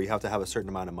threshold where you have to have a certain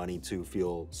amount of money to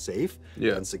feel safe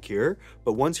and secure.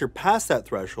 But once you're past that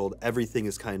threshold, everything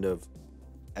is kind of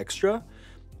extra.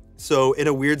 So in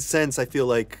a weird sense, I feel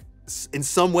like in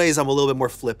some ways I'm a little bit more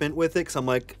flippant with it because I'm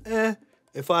like,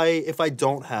 if I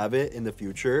don't have it in the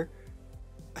future,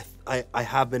 I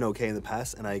have been okay in the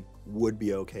past and I would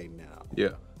be okay now. Yeah.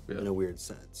 In a weird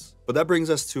sense. But that brings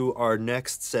us to our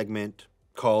next segment,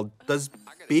 called "Does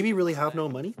Baby Really Have No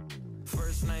Money?"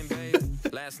 First name, babe.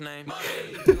 Last name.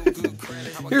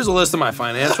 Here's a list of my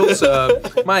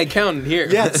financials. My accountant here.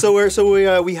 Yeah, so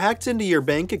we hacked into your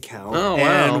bank account,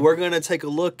 and we're gonna take a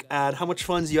look at how much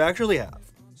funds you actually have.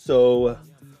 So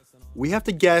we have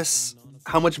to guess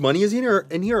how much money is in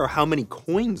here, or how many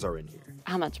coins are in here.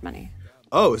 How much money?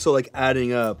 Oh, so like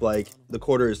adding up, like the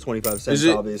quarter is 25 cents,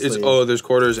 obviously. There's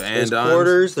quarters and there's dimes.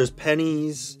 quarters, there's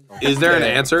pennies. Is there an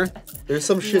answer? There's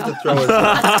some shit to throw in.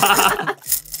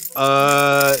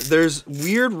 There's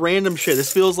weird random shit.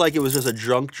 This feels like it was just a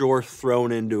junk drawer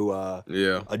thrown into a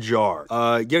jar.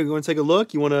 Yeah, you want to take a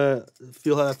look? You want to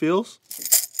feel how that feels?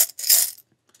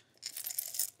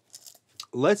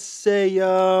 Let's say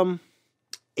 $18.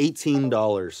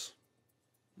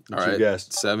 All right, you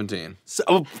guessed? 17.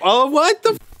 So, what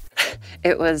the?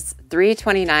 It was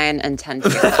 $3.29 and 10 p.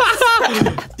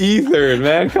 Ethan,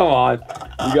 man, come on.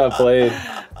 You got played.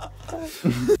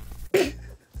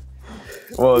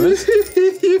 Well, this.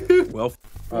 Well,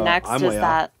 Next I'm is way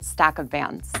that stack of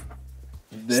bands.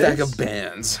 Stack of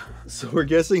bands. So we're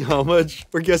guessing how much.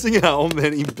 We're guessing how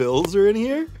many bills are in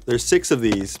here. There's 6 of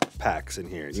these packs in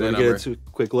here. You want to get a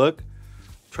quick look?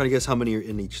 Trying to guess how many are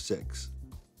in each 6.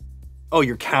 Oh,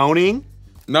 you're counting?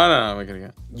 No, I'm not gonna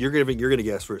get. You're gonna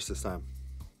guess first this time.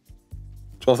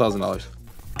 $12,000.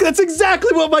 That's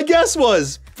exactly what my guess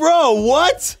was, bro.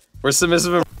 What? We're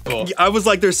submissive. I was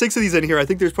like, there's 6 of these in here. I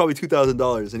think there's probably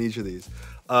 $2,000 in each of these.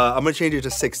 I'm gonna change it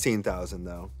to 16,000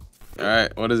 though. All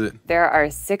right, what is it? There are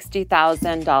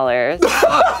 $60,000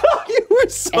 You were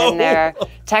so in there.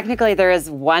 Technically, there is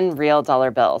 1 real dollar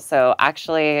bill. So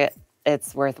actually,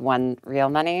 it's worth 1 real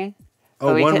money.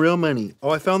 Oh, 1 real money.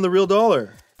 Oh, I found the real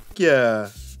dollar. Yeah.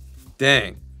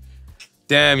 Dang.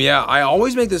 Damn, yeah, I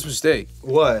always make this mistake.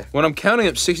 What? When I'm counting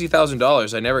up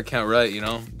 $60,000, I never count right, you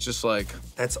know? Just like...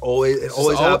 That's always, it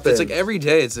always happens. It's like every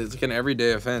day, it's like an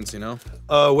everyday offense, you know?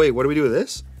 Wait, what do we do with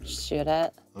this? Shoot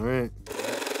it. All right.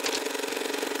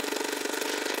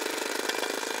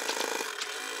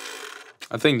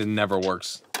 I think it never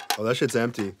works. Oh, that shit's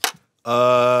empty.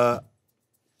 I'm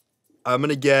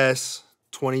gonna guess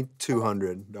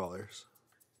 $2,200.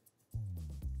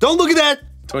 Don't look at that!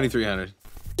 $2,300.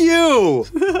 You!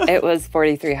 It was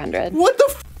 $4,300. What the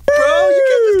f, bro? You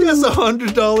can't just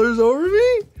guess $100 over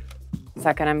me?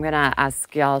 Second, I'm gonna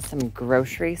ask y'all some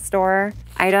grocery store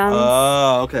items.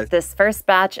 Oh, okay. This first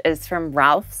batch is from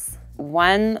Ralph's.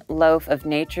 1 loaf of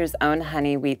nature's own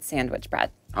honey wheat sandwich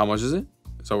bread. How much is it?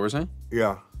 Is that what we're saying?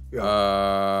 Yeah.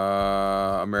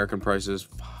 American prices,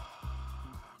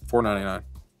 $4.99.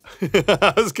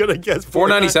 I was gonna guess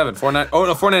 $4.97.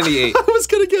 $4.98. I was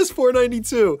gonna guess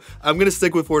 $4.92. I'm gonna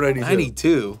stick with $4.92.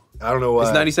 92. I don't know why.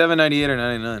 It's 97, 98, or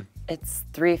 99. It's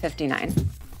 $3.59.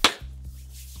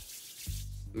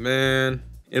 Man,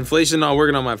 inflation not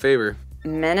working on my favor.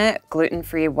 Minute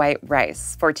gluten-free white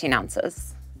rice, 14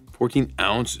 ounces. 14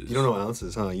 ounces. You don't know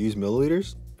ounces, huh? You use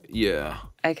milliliters? Yeah.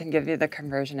 I can give you the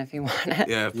conversion if you want it.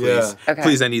 Yeah, please. Yeah. Okay.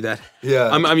 Please, I need that. Yeah.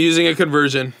 I'm using a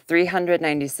conversion.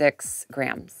 396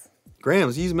 grams.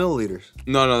 Grams, use milliliters.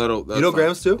 No, that's You know fine.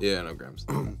 grams too? Yeah, no grams.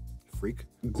 Freak.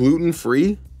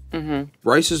 Gluten-free? Mm-hmm.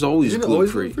 Rice is always Isn't it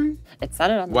always gluten-free. gluten-free? It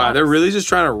said it on the Wow, box. they're really just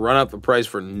trying to run up the price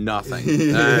for nothing.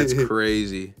 That's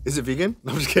crazy. Is it vegan?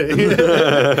 No, I'm just kidding.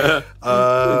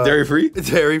 Dairy-free?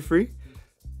 Dairy-free?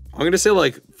 I'm going to say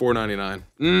like $4.99.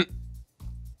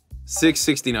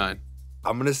 $6.69.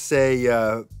 I'm gonna say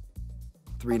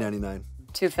 $3.99.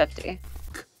 $2.50.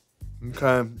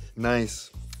 Okay, nice.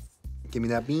 Give me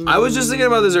that bean. I was just thinking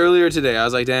about this earlier today. I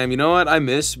was like, damn, you know what? I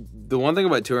miss the one thing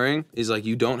about touring is like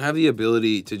you don't have the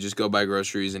ability to just go buy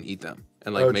groceries and eat them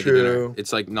and like make a dinner.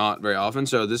 It's like not very often.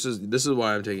 So this is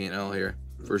why I'm taking an L here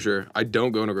for sure. I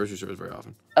don't go into grocery stores very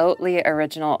often. Oatly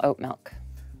original oat milk.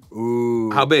 Ooh.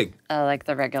 How big? Like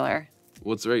the regular.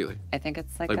 What's the regular? I think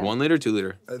it's like 1 liter, 2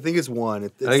 liter. I think it's 1.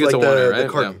 It's I think like it's a the, 1, the right?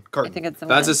 carton. Yeah. Carton. I think it's a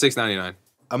That's a one. $6.99.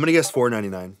 I'm gonna guess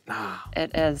 $4.99.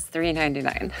 It is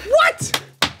 $3.99. What?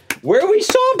 Where are we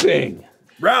shopping?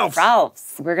 Ralph's.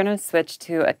 Ralph's. We're gonna switch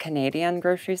to a Canadian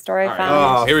grocery store I Oh,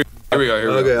 found. here we go.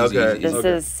 Okay. Easy. This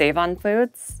is Save On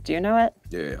Foods. Do you know it?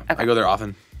 Yeah. Okay. I go there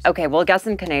often. Okay, we'll guess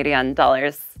in Canadian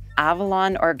dollars.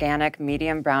 Avalon organic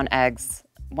medium brown eggs,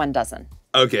 1 dozen.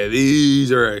 Okay, these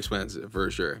are expensive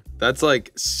for sure. That's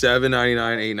like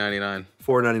 $7.99, $8.99.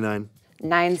 $4.99.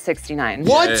 $9.69.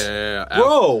 What? Yeah.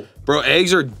 Bro. Bro,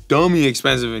 eggs are dummy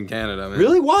expensive in Canada, man.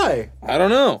 Really? Why? I don't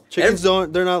know. Chickens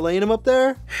they're not laying them up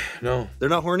there? No. They're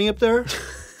not horny up there?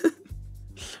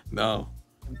 No.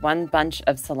 1 bunch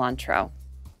of cilantro,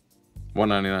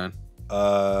 $1.99.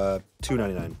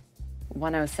 $2.99.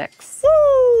 $106.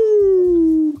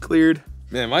 Woo! Cleared.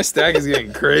 Man, my stack is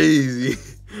getting crazy.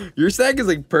 Your stack is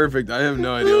like perfect. I have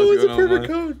no idea what's going on. Perfect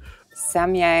code.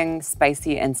 Samyang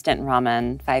spicy instant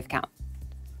ramen, 5 count.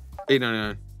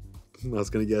 $8.99. I was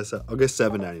gonna guess. I'll guess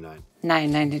 $7.99.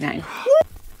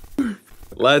 $9.99.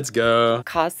 Let's go.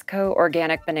 Costco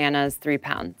organic bananas, 3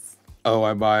 pounds. Oh,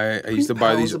 I used to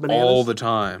buy these pounds of bananas? all the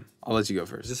time. I'll let you go Is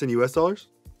first. this in US dollars?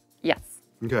 Yes.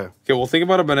 Okay. Okay, well, think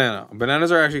about a banana.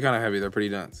 Bananas are actually kind of heavy. They're pretty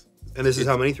dense. And this is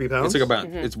how many? 3 pounds? It's like a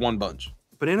bunch. It's one bunch.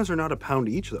 Bananas are not a pound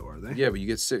each, though, are they? Yeah, but you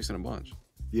get 6 in a bunch.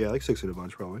 Yeah, like 6 in a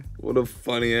bunch, probably. What a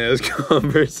funny ass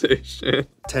conversation.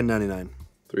 $10.99.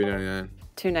 $3.99.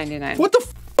 $2.99. What the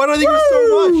f? Why do I think it was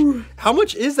so much? How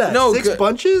much is that? No, 6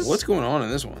 bunches? What's going on in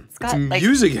this one? It's got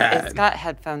music hat. It's got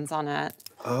headphones on it.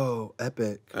 Oh,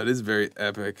 epic. That is very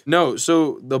epic. No,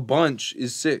 so the bunch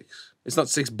is 6. It's not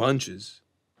 6 bunches.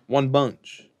 One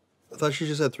bunch. I thought she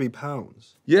just had 3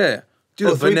 pounds. Yeah. Dude,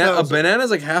 Oh, a 3 pounds.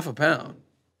 banana's like half a pound.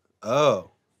 Oh.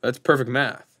 That's perfect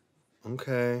math.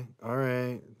 Okay. All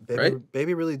right. Baby, Right?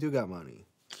 Baby really do got money.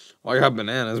 Well, I got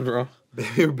bananas, bro.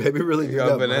 Baby really do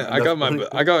got banana. money.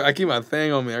 I keep my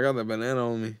thing on me. I got the banana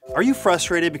on me. Are you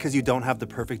frustrated because you don't have the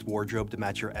perfect wardrobe to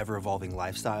match your ever-evolving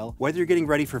lifestyle? Whether you're getting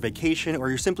ready for vacation or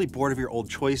you're simply bored of your old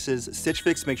choices, Stitch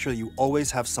Fix makes sure that you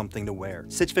always have something to wear.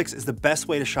 Stitch Fix is the best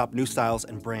way to shop new styles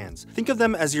and brands. Think of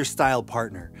them as your style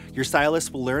partner. Your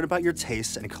stylist will learn about your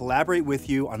tastes and collaborate with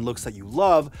you on looks that you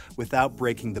love without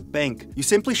breaking the bank. You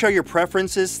simply share your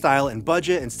preferences, style, and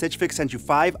budget, and Stitch Fix sends you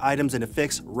 5 items in a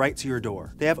fix right to your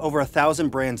door. They have over 1,000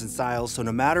 brands and styles, so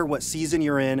no matter what season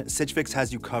you're in, Stitch Fix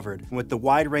has you covered. And with the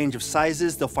wide range of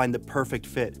sizes, they'll find the perfect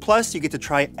fit. Plus, you get to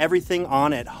try everything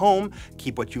on at home,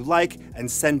 keep what you like,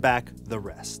 and send back the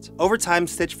rest. Over time,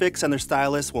 Stitch Fix and their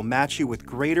stylists will match you with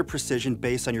greater precision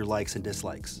based on your likes and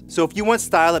dislikes. So if you want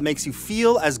style that makes you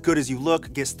feel as good as you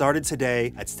look, get started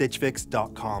today at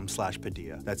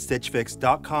stitchfix.com/Padilla. That's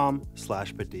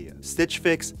stitchfix.com/Padilla.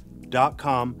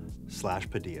 stitchfix.com/Padilla.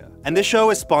 And this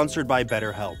show is sponsored by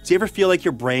BetterHelp. Do you ever feel like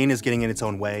your brain is getting in its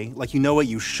own way? Like you know what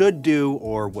you should do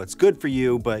or what's good for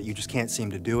you, but you just can't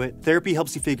seem to do it? Therapy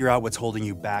helps you figure out what's holding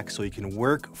you back so you can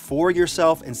work for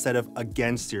yourself instead of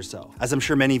against yourself. As I'm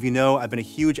sure many of you know, I've been a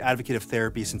huge advocate of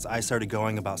therapy since I started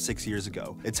going about 6 years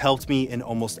ago. It's helped me in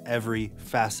almost every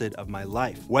facet of my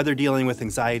life. Whether dealing with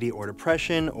anxiety or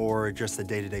depression or just the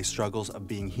day-to-day struggles of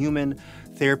being human,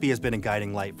 therapy has been a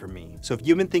guiding light for me. So if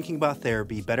you've been thinking about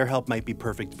therapy, BetterHelp might be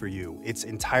perfect for you. It's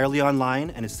entirely online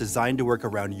and it's designed to work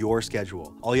around your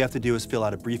schedule. All you have to do is fill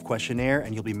out a brief questionnaire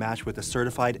and you'll be matched with a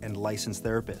certified and licensed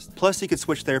therapist. Plus, you can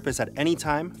switch therapists at any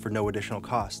time for no additional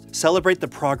cost. Celebrate the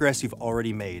progress you've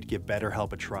already made. Give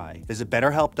BetterHelp a try. Visit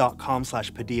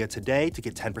betterhelp.com/Padilla today to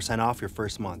get 10% off your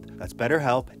first month. That's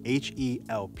BetterHelp,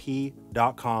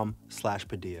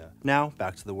 HELP.com/Padilla. Now,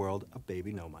 back to the world of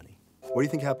Baby No Money. What do you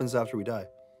think happens after we die?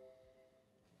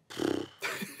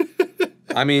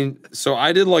 I mean, so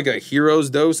I did like a hero's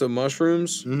dose of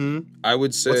mushrooms. Mm-hmm. I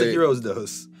would say What's a hero's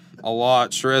dose? a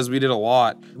lot. Shrez, we did a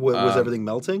lot. Was everything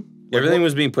melting? Everything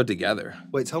was being put together.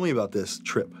 Wait, tell me about this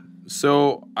trip.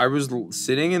 So I was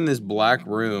sitting in this black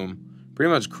room,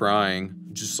 pretty much crying,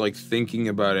 just like thinking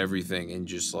about everything and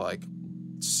just like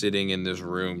sitting in this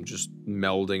room, just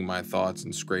melding my thoughts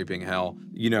and scraping hell.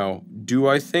 You know, do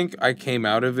I think I came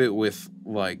out of it with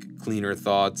like cleaner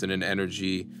thoughts and an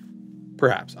energy?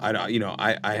 Perhaps.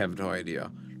 I have no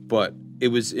idea. But it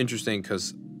was interesting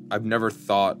because I've never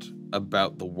thought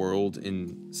about the world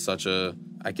in such a,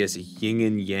 I guess, a yin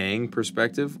and yang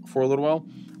perspective for a little while.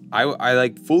 I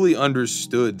like fully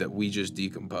understood that we just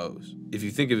decompose. If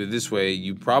you think of it this way,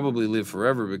 you probably live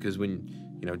forever because when,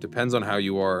 you know, it depends on how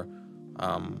you are,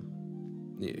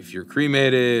 if you're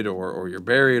cremated or you're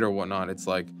buried or whatnot, it's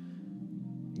like,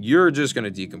 you're just going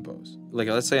to decompose. Like,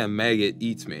 let's say a maggot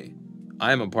eats me.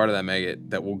 I am a part of that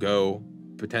maggot that will go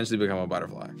potentially become a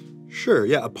butterfly. Sure,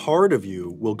 yeah, a part of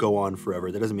you will go on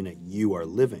forever. That doesn't mean that you are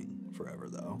living forever,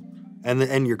 though.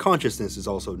 And your consciousness is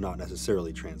also not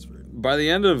necessarily transferred. By the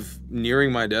end of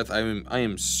nearing my death, I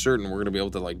am certain we're going to be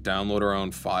able to like download our own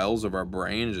files of our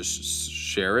brain and just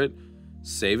share it,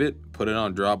 save it, put it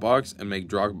on Dropbox, and make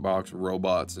Dropbox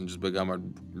robots and just become a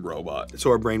robot. So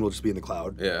our brain will just be in the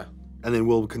cloud. Yeah. And then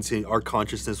we'll continue, our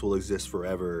consciousness will exist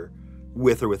forever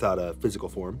with or without a physical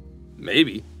form.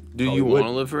 Maybe. Do Probably you would. want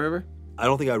to live forever? I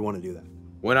don't think I'd want to do that.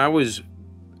 When I was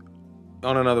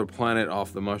on another planet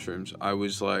off the mushrooms, I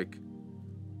was like,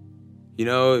 you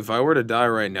know, if I were to die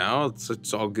right now,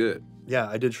 it's all good. Yeah,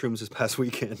 I did shrooms this past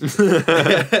weekend.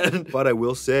 But I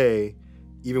will say,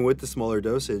 even with the smaller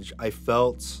dosage, I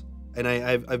felt, and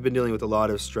I've been dealing with a lot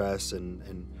of stress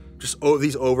and just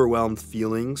these overwhelmed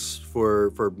feelings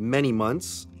for many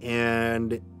months.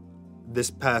 And this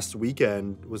past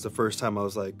weekend was the first time I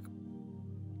was like,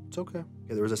 it's okay.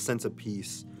 Yeah, there was a sense of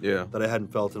peace that I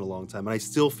hadn't felt in a long time. And I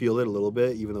still feel it a little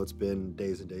bit, even though it's been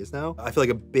days and days now. I feel like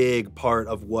a big part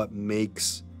of what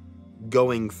makes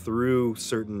going through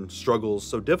certain struggles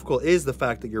so difficult is the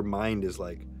fact that your mind is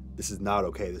like, this is not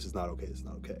okay, this is not okay, this is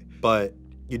not okay. But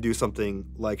you do something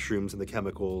like shrooms and the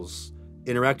chemicals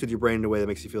interact with your brain in a way that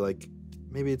makes you feel like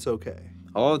maybe it's okay.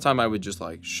 A lot of the time I would just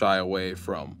like shy away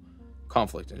from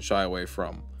conflict and shy away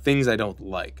from things I don't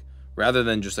like, rather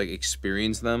than just like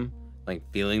experience them, like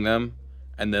feeling them,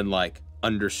 and then like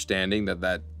understanding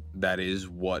that is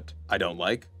what I don't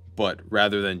like, but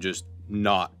rather than just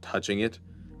not touching it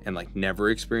and like never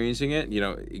experiencing it, you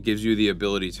know, it gives you the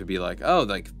ability to be like, oh,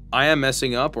 like I am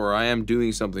messing up or I am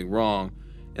doing something wrong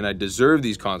and I deserve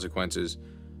these consequences,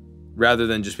 rather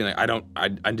than just being like, I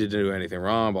didn't do anything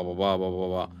wrong, blah, blah, blah, blah, blah,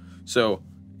 blah. So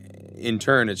in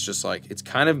turn, it's just like, it's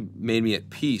kind of made me at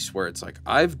peace where it's like,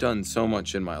 I've done so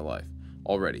much in my life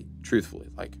already, truthfully.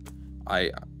 Like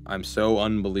I'm so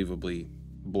unbelievably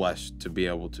blessed to be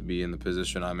able to be in the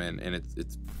position I'm in. And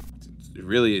it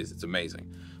really is, it's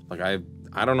amazing. Like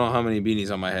I don't know how many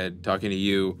beanies on my head, talking to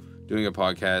you, doing a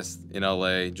podcast in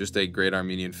LA, just ate great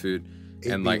Armenian food.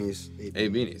 Eight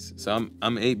beanies. So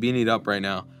I'm 8 beanied up right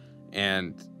now,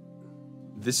 and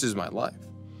this is my life.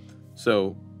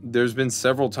 So there's been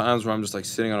several times where I'm just like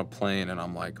sitting on a plane and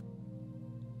I'm like,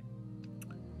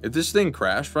 if this thing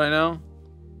crashed right now,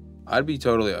 I'd be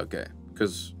totally okay.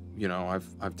 Because, you know,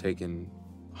 I've taken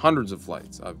hundreds of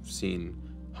flights. I've seen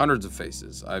hundreds of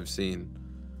faces. I've seen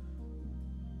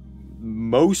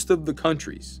most of the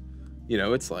countries. You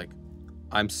know, it's like,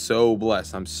 I'm so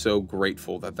blessed. I'm so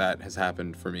grateful that that has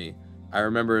happened for me. I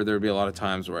remember there would be a lot of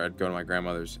times where I'd go to my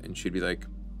grandmother's and she'd be like,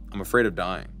 I'm afraid of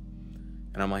dying.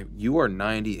 And I'm like, you are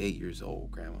 98 years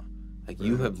old, Grandma. Like,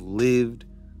 you have lived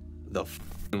the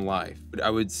life. But I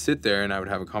would sit there and I would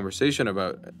have a conversation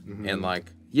about it. And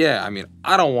like, yeah, I mean,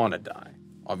 I don't want to die,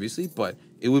 obviously, but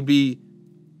it would be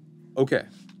okay.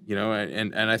 You know,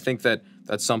 and I think that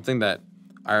that's something that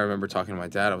I remember talking to my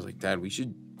dad. I was like, Dad, we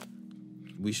should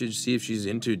see if she's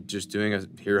into just doing a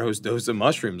hero's dose of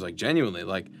mushrooms, like genuinely,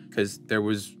 like, because there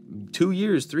was 2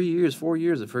 years, 3 years, 4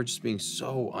 years of her just being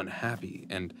so unhappy,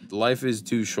 and life is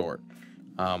too short.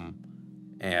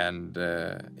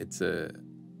 It's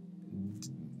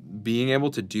being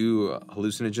able to do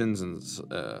hallucinogens and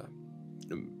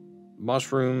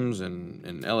mushrooms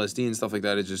and LSD and stuff like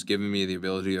that is just giving me the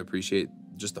ability to appreciate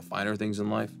just the finer things in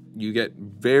life. You get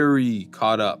very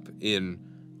caught up in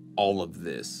all of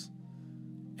this.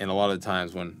 And a lot of the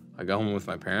times when I go home with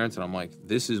my parents and I'm like,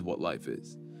 this is what life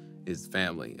is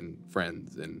family and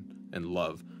friends and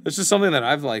love. It's just something that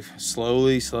I've like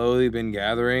slowly been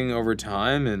gathering over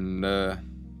time, and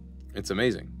it's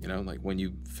amazing, you know, like when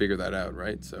you figure that out,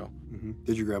 right? So.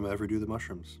 Did your grandma ever do the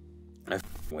mushrooms? I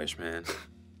wish, man.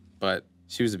 But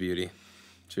she was a beauty.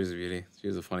 She was a beauty. She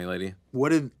was a funny lady. What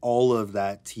did all of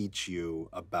that teach you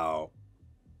about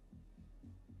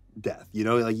death? You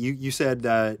know, like you said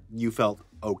that you felt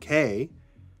okay,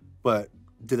 but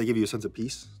did they give you a sense of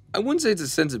peace? I wouldn't say it's a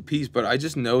sense of peace, but I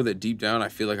just know that deep down I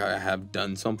feel like I have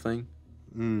done something.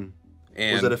 And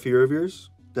was that a fear of yours,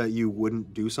 that you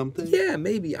wouldn't do something? Yeah,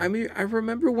 maybe. I mean, I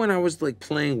remember when I was like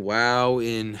playing WoW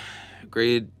in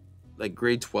grade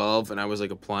 12, and I was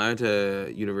like applying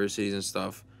to universities and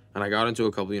stuff, and I got into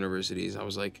a couple universities. I'm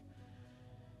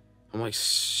like,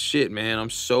 shit, man, I'm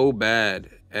so bad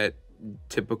at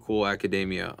typical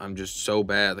academia. I'm just so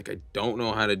bad. Like, I don't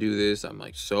know how to do this. I'm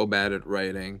like so bad at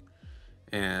writing.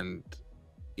 And,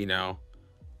 you know,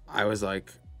 I was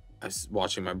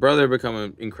watching my brother become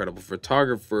an incredible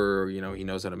photographer. You know, he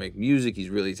knows how to make music. He's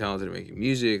really talented at making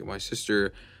music. My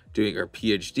sister doing her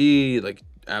PhD, like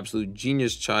absolute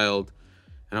genius child.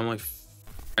 And I'm like,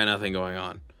 nothing going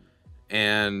on.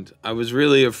 And I was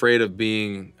really afraid of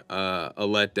being a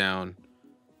letdown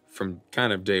from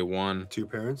kind of day one. To your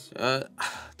parents? To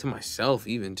myself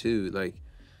even too. Like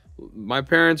my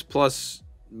parents plus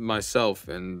myself.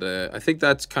 And I think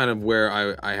that's kind of where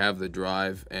I have the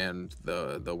drive and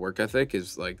the work ethic,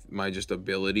 is like my just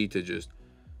ability to just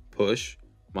push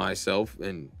myself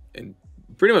and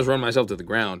pretty much run myself to the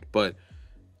ground. But,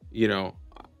 you know,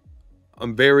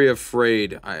 I'm very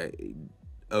afraid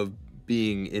of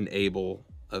being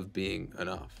of being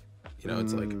enough. You know,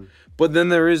 it's like, but then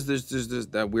there's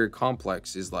that weird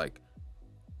complex, is like,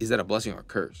 is that a blessing or a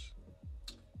curse?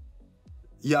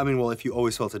 Yeah, I mean, well, if you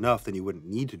always felt enough, then you wouldn't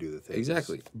need to do the things.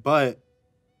 Exactly. But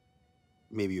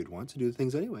maybe you'd want to do the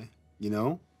things anyway, you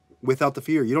know, without the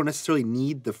fear. You don't necessarily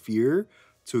need the fear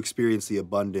to experience the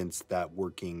abundance that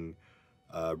working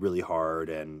really hard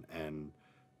and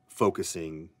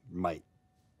focusing might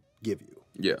give you.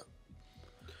 Yeah.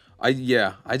 I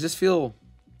just feel,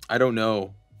 I don't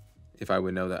know if I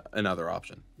would know that another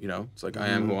option, you know? It's like, I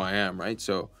am who I am, right?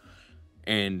 So,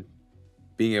 and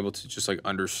being able to just like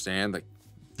understand, like,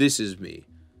 this is me.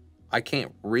 I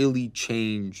can't really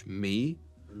change me.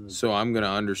 So I'm going to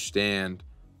understand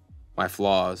my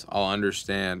flaws. I'll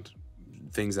understand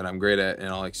things that I'm great at, and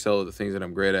I'll excel at the things that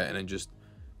I'm great at, and then just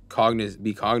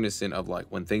be cognizant of, like,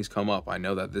 when things come up, I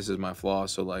know that this is my flaw.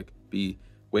 So, like, be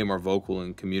way more vocal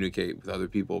and communicate with other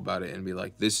people about it and be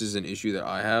like, this is an issue that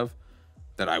I have,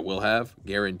 that I will have,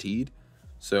 guaranteed.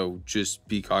 So just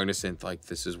be cognizant, like,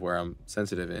 this is where I'm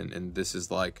sensitive in, and this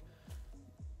is, like,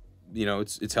 you know,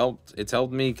 it's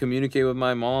helped me communicate with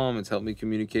my mom. It's helped me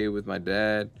communicate with my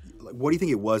dad. What do you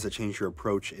think it was that changed your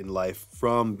approach in life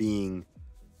from being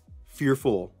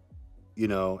fearful, you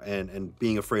know, and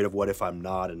being afraid of what if I'm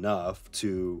not enough,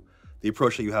 to the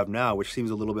approach that you have now, which seems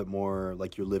a little bit more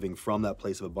like you're living from that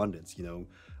place of abundance? You know,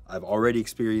 I've already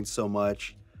experienced so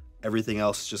much. Everything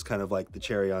else is just kind of like the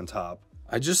cherry on top.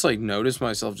 I just, like, noticed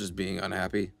myself just being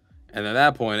unhappy. And at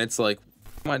that point, it's like,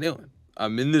 what am I doing?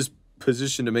 I'm in this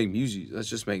position to make music. Let's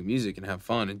just make music and have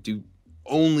fun and do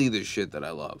only the shit that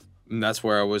I love. And that's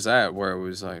where I was at, where it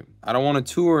was like, I don't want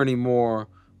to tour anymore.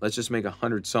 Let's just make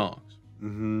 100 songs.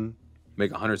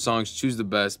 Make 100 songs, choose the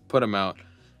best, put them out,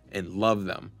 and love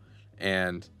them.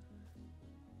 And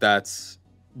that's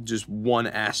just one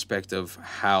aspect of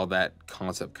how that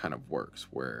concept kind of works,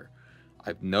 where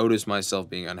I've noticed myself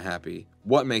being unhappy.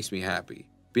 What makes me happy?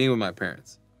 Being with my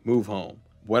parents. Move home.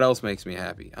 What else makes me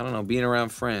happy? I don't know, being around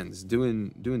friends,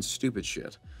 doing stupid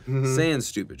shit, saying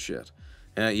stupid shit.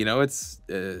 You know, it's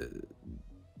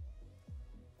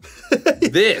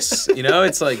this, you know,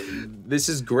 it's like, this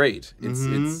is great.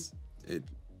 It's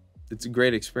a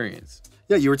great experience.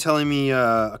 Yeah, you were telling me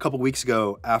a couple weeks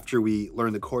ago, after we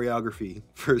learned the choreography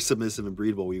for Submissive and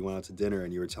Breedable, we went out to dinner,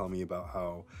 and you were telling me about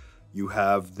how you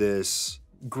have this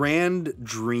grand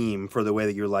dream for the way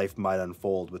that your life might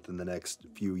unfold within the next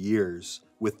few years,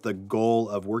 with the goal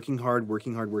of working hard,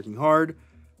 working hard, working hard.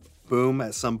 Boom,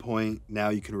 at some point, now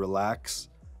you can relax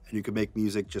and you can make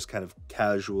music just kind of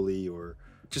casually, or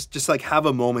just like have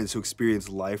a moment to experience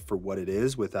life for what it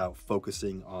is without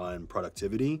focusing on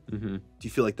productivity. Do you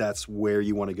feel like that's where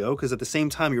you want to go? Because at the same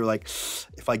time, you're like,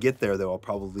 if I get there, though, I'll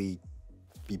probably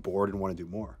be bored and want to do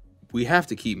more. We have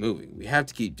to keep moving. We have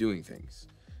to keep doing things.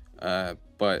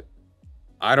 But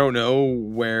I don't know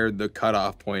where the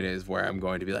cutoff point is where I'm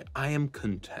going to be like, I am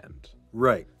content.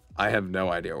 Right. I have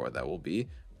no idea what that will be.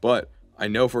 But I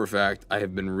know for a fact I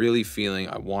have been really feeling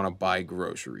I want to buy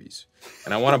groceries.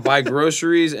 And I want to buy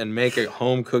groceries and make a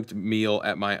home-cooked meal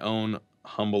at my own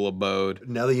humble abode.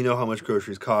 Now that you know how much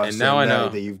groceries cost, and now I know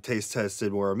that you've taste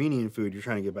tested more Armenian food, you're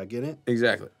trying to get back in it?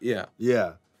 Exactly, yeah.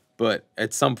 Yeah. But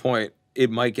at some point, it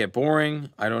might get boring.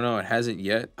 I don't know. It hasn't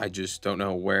yet. I just don't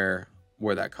know where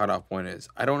that cutoff point is.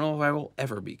 I don't know if I will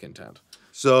ever be content.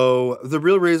 So the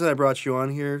real reason I brought you on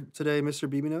here today, Mr.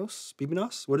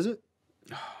 Bbno, what is it?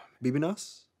 Bbno?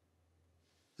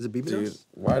 Is it Bbno? Dude,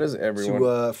 why does everyone... To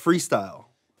freestyle.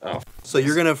 Oh. So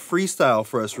you're going to freestyle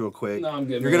for us real quick. No, I'm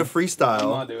good, You're going to freestyle. I'm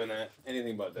not doing that.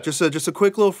 Anything but that. Just a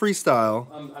quick little freestyle.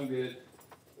 I'm good.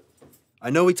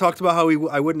 I know we talked about how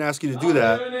I wouldn't ask you to do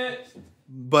that. Doing it.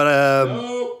 But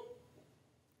No.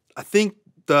 I think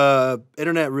the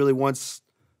internet really wants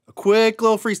a quick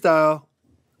little freestyle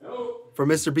for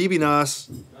Mr. Bbno.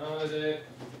 No, that's it.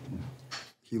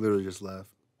 He literally just left.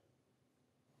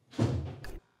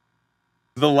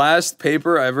 The last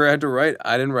paper I ever had to write,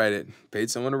 I didn't write it. Paid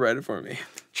someone to write it for me.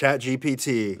 Chat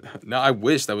GPT. No, I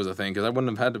wish that was a thing, because I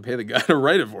wouldn't have had to pay the guy to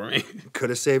write it for me. Could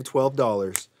have saved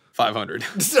 $12.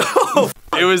 $500.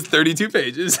 It was 32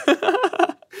 pages.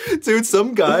 Dude,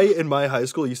 some guy in my high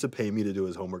school used to pay me to do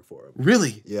his homework for him.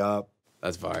 Really? Yeah.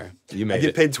 That's fire. You I made get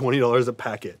it. paid $20 a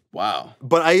packet. Wow.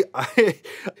 But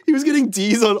he was getting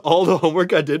D's on all the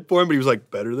homework I did for him, but he was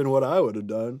like, better than what I would have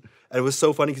done. And it was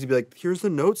so funny because he'd be like, here's the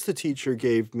notes the teacher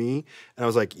gave me. And I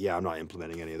was like, yeah, I'm not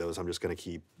implementing any of those. I'm just going to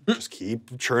keep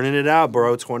churning it out,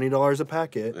 bro. $20 a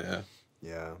packet. Yeah.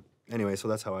 Yeah. Anyway, so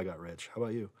that's how I got rich. How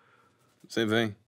about you? Same thing.